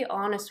 Be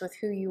honest with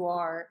who you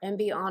are, and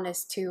be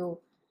honest to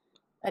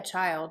a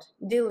child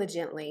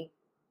diligently.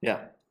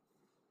 Yeah.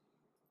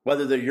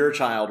 Whether they're your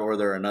child or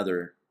they're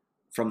another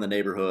from the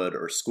neighborhood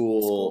or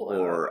school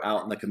or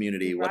out in the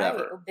community, whatever.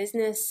 Right, or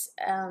business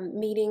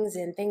meetings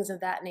and things of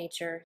that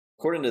nature.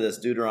 According to this,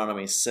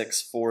 Deuteronomy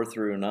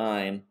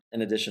 6:4-9,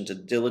 in addition to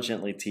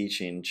diligently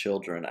teaching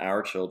children,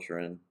 our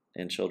children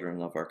and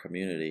children of our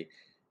community,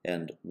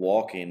 and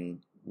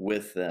walking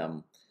with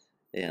them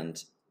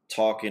and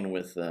talking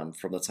with them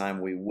from the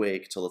time we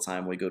wake till the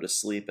time we go to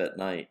sleep at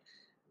night,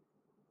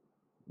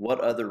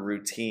 what other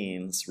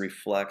routines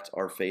reflect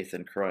our faith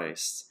in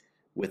Christ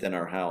within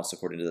our house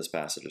according to this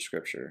passage of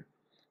Scripture?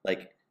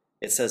 Like,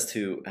 it says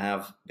to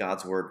have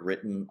God's word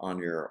written on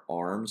your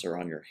arms or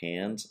on your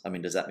hand. I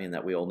mean, does that mean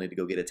that we all need to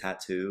go get a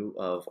tattoo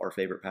of our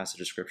favorite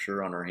passage of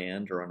Scripture on our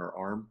hand or on our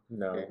arm?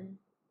 No.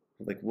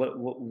 Like,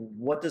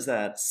 what does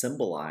that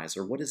symbolize?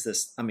 Or what is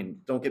this? I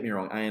mean, don't get me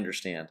wrong. I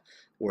understand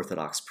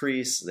Orthodox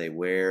priests, they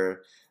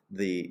wear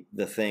the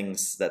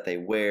things that they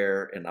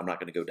wear, and I'm not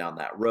going to go down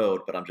that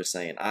road, but I'm just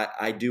saying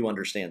I do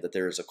understand that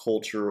there is a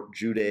culture,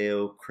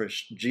 Judeo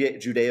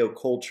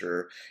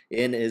culture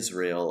in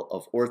Israel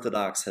of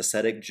Orthodox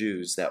Hasidic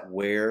Jews that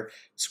wear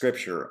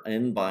Scripture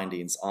in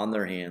bindings on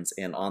their hands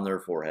and on their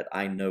forehead.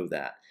 I know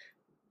that.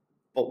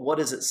 But what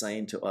is it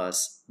saying to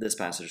us, this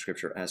passage of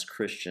Scripture, as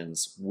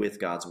Christians with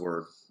God's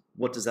Word?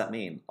 What does that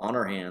mean on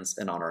our hands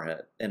and on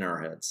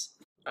our heads?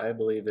 I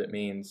believe it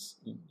means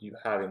you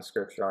having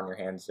Scripture on your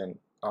hands and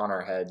on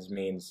our heads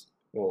means,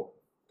 well,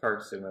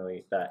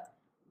 personally, that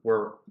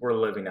we're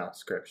living out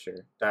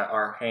Scripture. That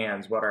our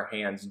hands, what our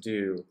hands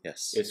do,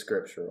 yes, is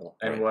scriptural,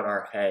 and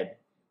right.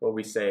 what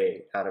we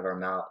say out of our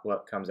mouth,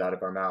 what comes out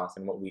of our mouth,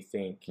 and what we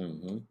think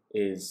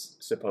is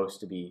supposed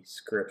to be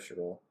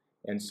scriptural.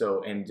 And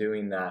so, in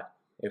doing that,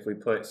 if we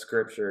put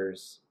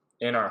Scriptures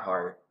in our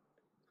heart,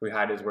 if we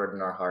hide His Word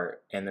in our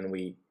heart, and then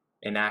we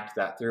enact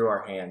that through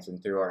our hands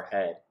and through our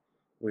head,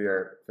 we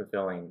are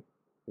fulfilling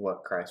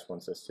what Christ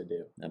wants us to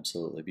do.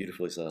 Absolutely.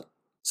 Beautifully said.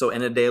 So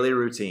in a daily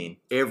routine,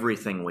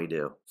 everything we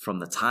do, from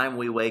the time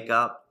we wake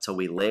up till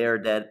we lay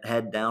our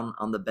head down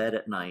on the bed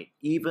at night,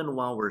 even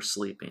while we're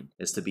sleeping,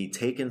 is to be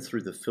taken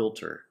through the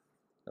filter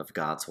of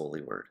God's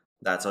holy word.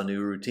 That's a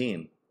new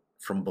routine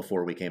from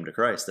before we came to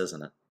Christ,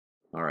 isn't it?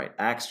 All right,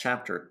 Acts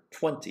chapter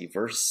 20,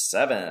 verse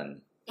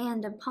 7.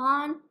 And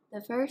upon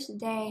the first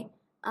day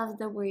of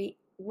the week,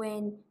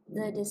 when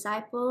the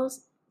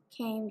disciples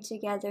came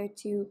together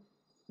to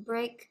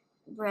break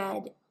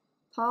bread,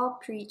 Paul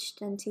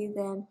preached unto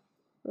them,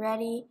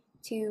 ready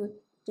to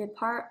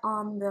depart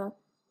on the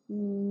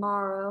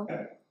morrow,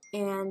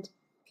 and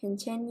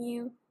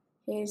continue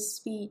his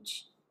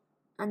speech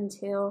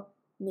until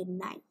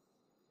midnight.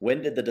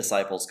 When did the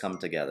disciples come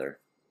together?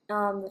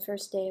 The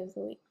first day of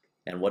the week.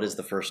 And what is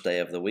the first day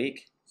of the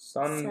week?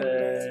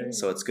 Sunday.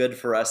 So it's good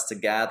for us to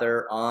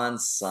gather on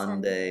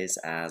Sundays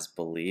as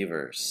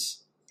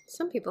believers.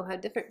 Some people have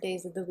different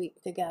days of the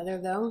week to gather,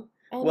 though.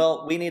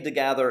 Well, we need to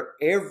gather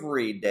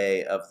every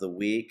day of the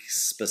week,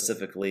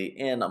 specifically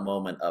in a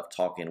moment of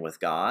talking with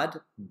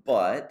God,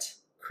 but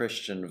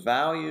Christian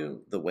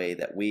value, the way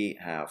that we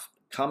have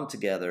come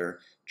together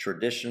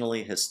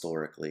traditionally,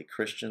 historically,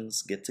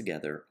 Christians get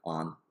together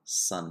on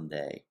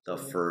Sunday, the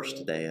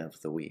first day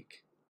of the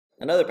week.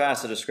 Another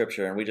passage of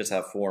Scripture, and we just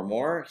have four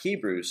more,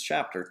 Hebrews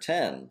chapter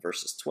 10,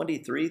 verses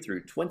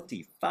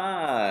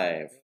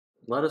 23-25.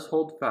 Let us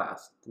hold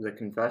fast to the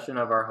confession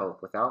of our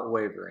hope without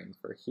wavering,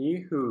 for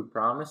he who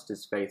promised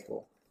is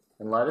faithful.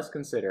 And let us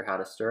consider how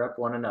to stir up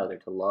one another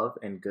to love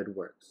and good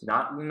works,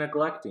 not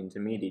neglecting to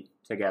meet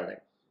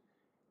together,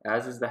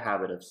 as is the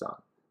habit of some,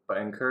 but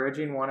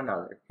encouraging one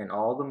another, and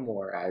all the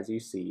more as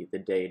you see the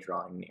day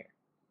drawing near.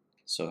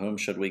 So whom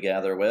should we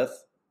gather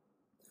with?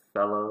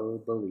 Fellow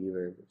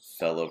believers.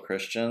 Fellow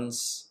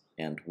Christians.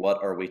 And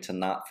what are we to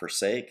not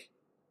forsake?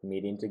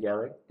 Meeting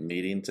together.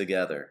 Meeting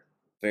together.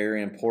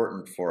 Very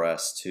important for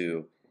us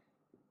to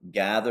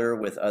gather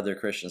with other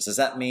Christians. Does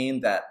that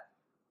mean that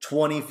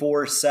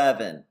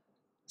 24/7,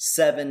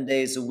 7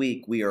 days a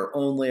week, we are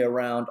only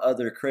around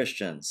other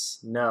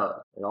Christians?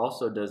 No, it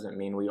also doesn't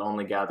mean we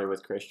only gather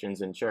with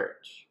Christians in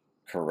church.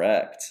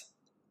 Correct.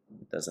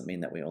 It doesn't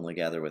mean that we only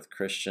gather with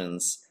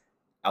Christians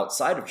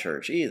outside of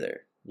church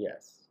either.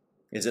 Yes.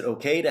 Is it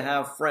okay to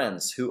have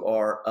friends who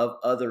are of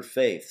other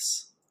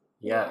faiths?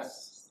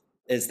 Yes.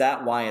 Is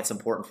that why it's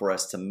important for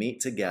us to meet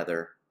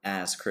together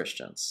as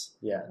Christians?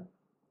 Yeah.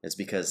 It's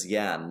because,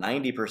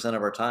 90%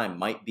 of our time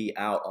might be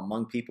out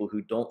among people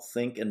who don't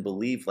think and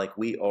believe like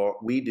we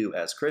do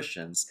as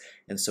Christians.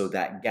 And so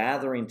that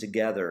gathering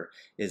together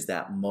is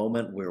that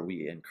moment where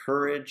we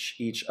encourage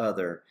each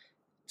other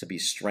to be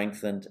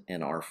strengthened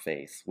in our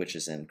faith, which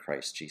is in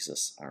Christ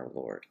Jesus our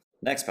Lord.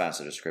 Next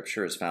passage of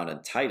Scripture is found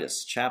in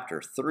Titus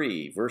chapter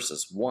 3,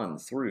 verses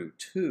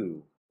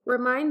 1-2.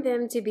 Remind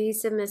them to be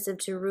submissive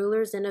to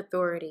rulers and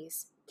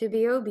authorities, to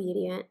be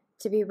obedient,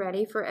 to be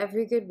ready for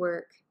every good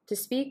work, to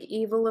speak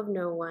evil of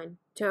no one,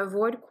 to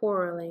avoid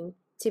quarreling,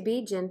 to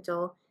be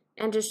gentle,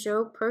 and to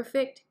show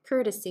perfect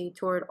courtesy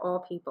toward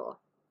all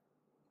people.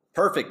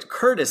 Perfect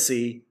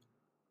courtesy?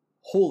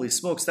 Holy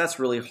smokes, that's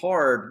really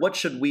hard. What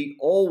should we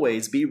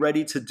always be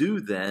ready to do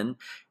then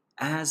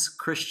as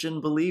Christian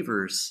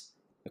believers,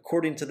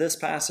 according to this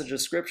passage of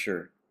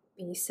Scripture?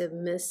 Be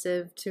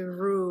submissive to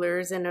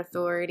rulers and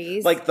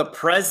authorities. Like the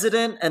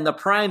president and the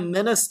prime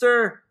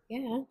minister?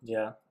 Yeah.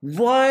 Yeah.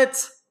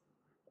 What?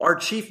 Our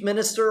chief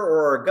minister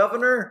or our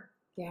governor?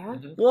 Yeah.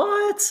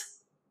 What?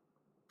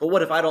 But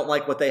what if I don't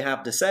like what they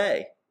have to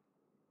say?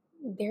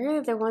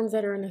 They're the ones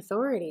that are in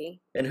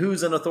authority. And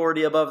who's in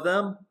authority above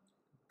them?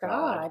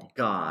 God.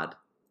 God.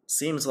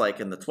 Seems like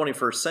in the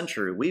 21st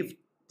century, we've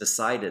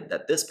decided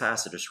that this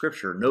passage of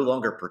Scripture no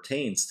longer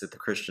pertains to the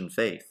Christian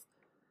faith.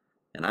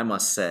 And I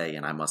must say,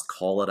 and I must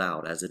call it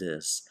out as it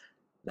is,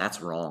 that's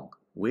wrong.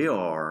 We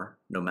are,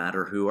 no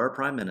matter who our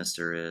prime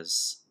minister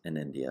is in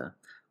India,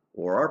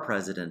 or our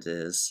president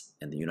is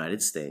in the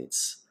United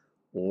States,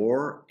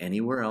 or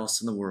anywhere else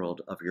in the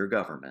world of your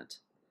government,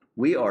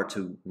 we are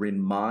to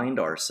remind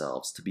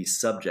ourselves to be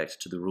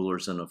subject to the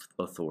rulers and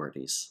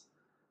authorities.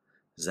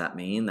 Does that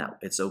mean that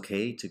it's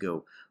okay to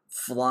go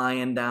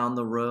flying down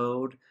the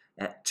road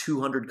at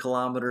 200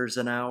 kilometers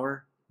an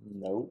hour?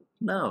 Nope.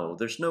 No,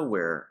 there's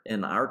nowhere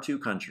in our two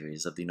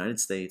countries of the United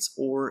States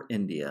or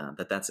India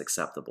that that's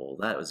acceptable.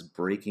 That was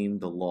breaking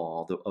the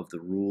law of the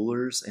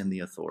rulers and the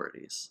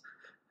authorities.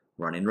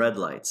 Running red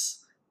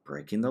lights,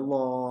 breaking the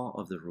law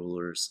of the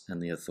rulers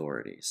and the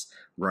authorities.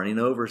 Running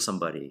over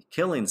somebody,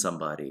 killing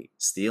somebody,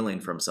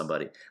 stealing from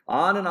somebody.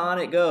 On and on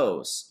it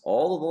goes.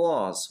 All of the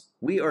laws.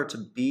 We are to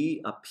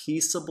be a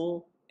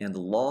peaceable and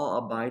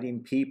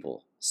law-abiding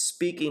people,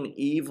 speaking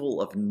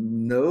evil of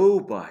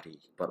nobody,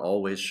 but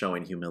always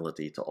showing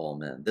humility to all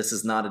men. This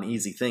is not an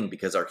easy thing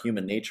because our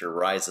human nature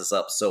rises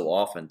up so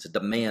often to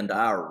demand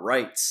our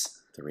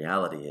rights. The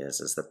reality is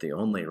that the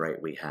only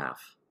right we have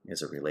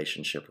is a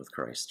relationship with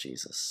Christ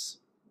Jesus.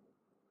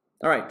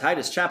 All right,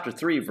 Titus chapter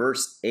 3,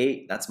 verse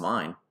 8, that's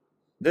mine.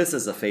 This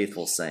is a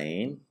faithful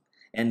saying,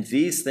 and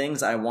these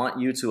things I want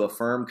you to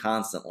affirm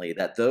constantly,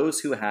 that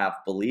those who have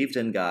believed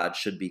in God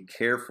should be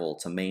careful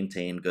to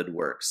maintain good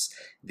works.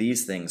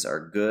 These things are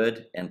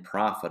good and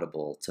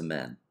profitable to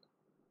men.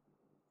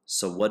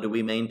 So what do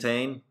we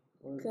maintain?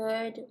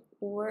 Good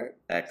work.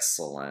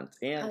 Excellent.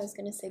 I And was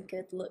going to say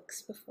good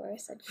looks before I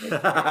said good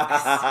works.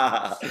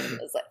 I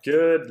was like,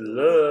 Good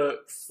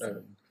looks.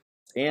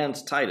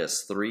 and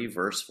Titus 3,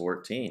 verse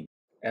 14.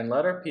 And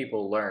let our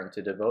people learn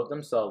to devote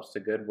themselves to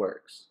good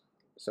works,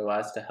 so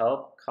as to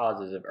help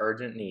causes of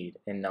urgent need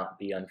and not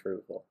be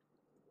unfruitful,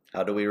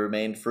 How do we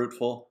remain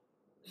fruitful?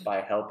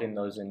 by helping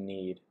those in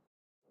need.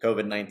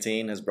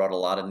 COVID-19 has brought a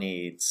lot of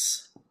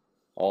needs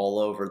all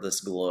over this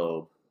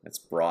globe. It's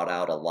brought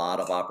out a lot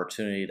of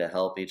opportunity to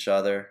help each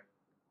other.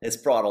 It's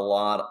brought a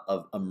lot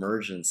of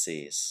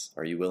emergencies.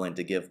 Are you willing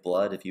to give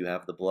blood if you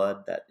have the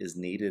blood that is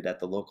needed at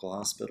the local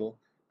hospital?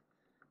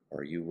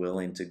 Are you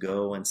willing to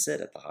go and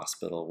sit at the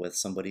hospital with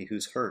somebody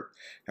who's hurt?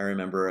 I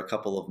remember a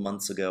couple of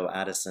months ago,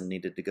 Addison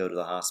needed to go to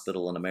the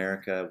hospital in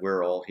America.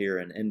 We're all here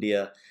in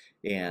India,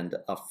 and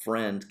a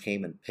friend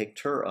came and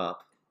picked her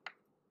up,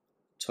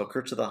 took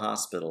her to the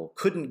hospital,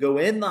 couldn't go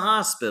in the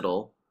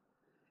hospital,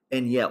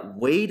 and yet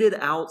waited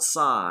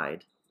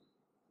outside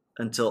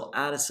until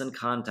Addison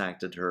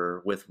contacted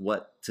her with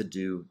what to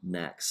do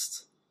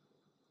next.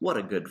 What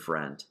a good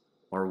friend.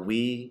 Are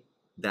we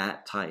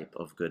that type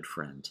of good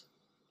friend?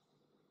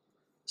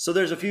 So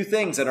there's a few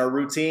things in our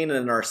routine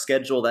and in our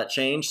schedule that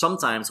change.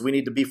 Sometimes we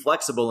need to be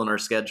flexible in our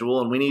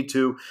schedule and we need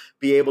to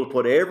be able to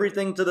put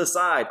everything to the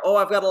side. Oh,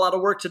 I've got a lot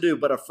of work to do,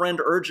 but a friend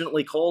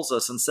urgently calls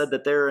us and said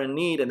that they're in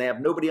need and they have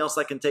nobody else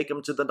that can take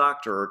them to the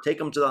doctor or take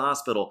them to the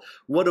hospital.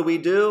 What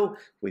do?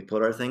 We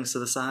put our things to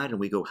the side and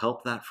we go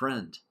help that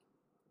friend.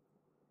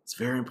 It's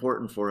very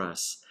important for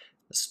us,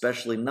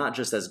 especially not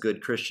just as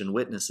good Christian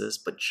witnesses,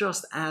 but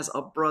just as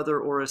a brother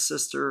or a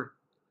sister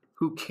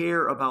who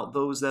care about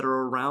those that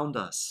are around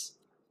us.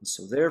 And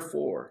so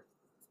therefore,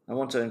 I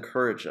want to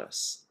encourage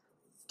us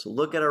to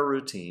look at our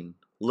routine,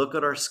 look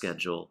at our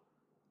schedule,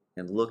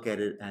 and look at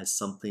it as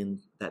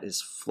something that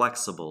is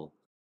flexible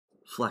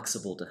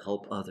to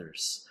help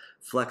others,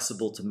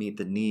 flexible to meet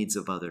the needs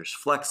of others,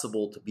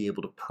 flexible to be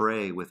able to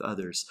pray with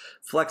others,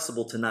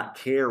 flexible to not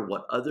care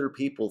what other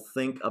people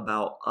think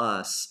about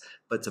us,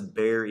 but to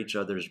bear each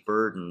other's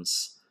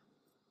burdens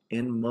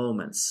in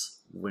moments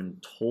when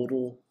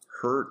total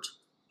hurt,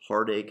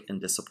 heartache, and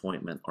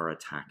disappointment are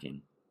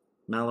attacking.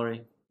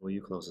 Mallory, will you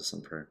close us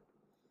in prayer?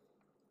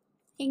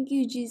 thank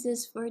you,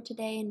 Jesus, for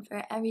today and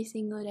for every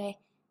single day,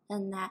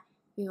 and that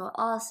we will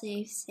all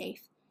stay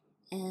safe,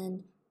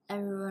 and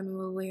everyone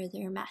will wear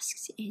their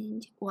masks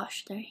and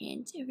wash their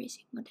hands every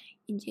single day.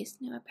 In Jesus'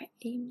 name I pray.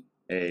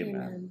 Amen.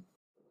 Amen.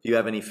 If you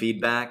have any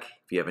feedback,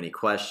 if you have any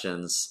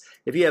questions,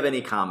 if you have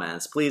any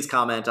comments, please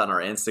comment on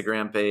our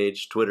Instagram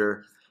page,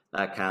 Twitter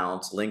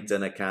account,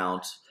 LinkedIn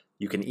account.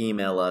 You can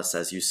email us,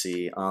 as you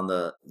see, on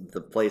the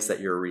place that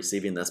you're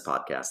receiving this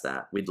podcast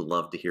at. We'd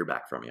love to hear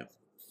back from you.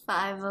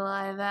 5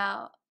 Alive out.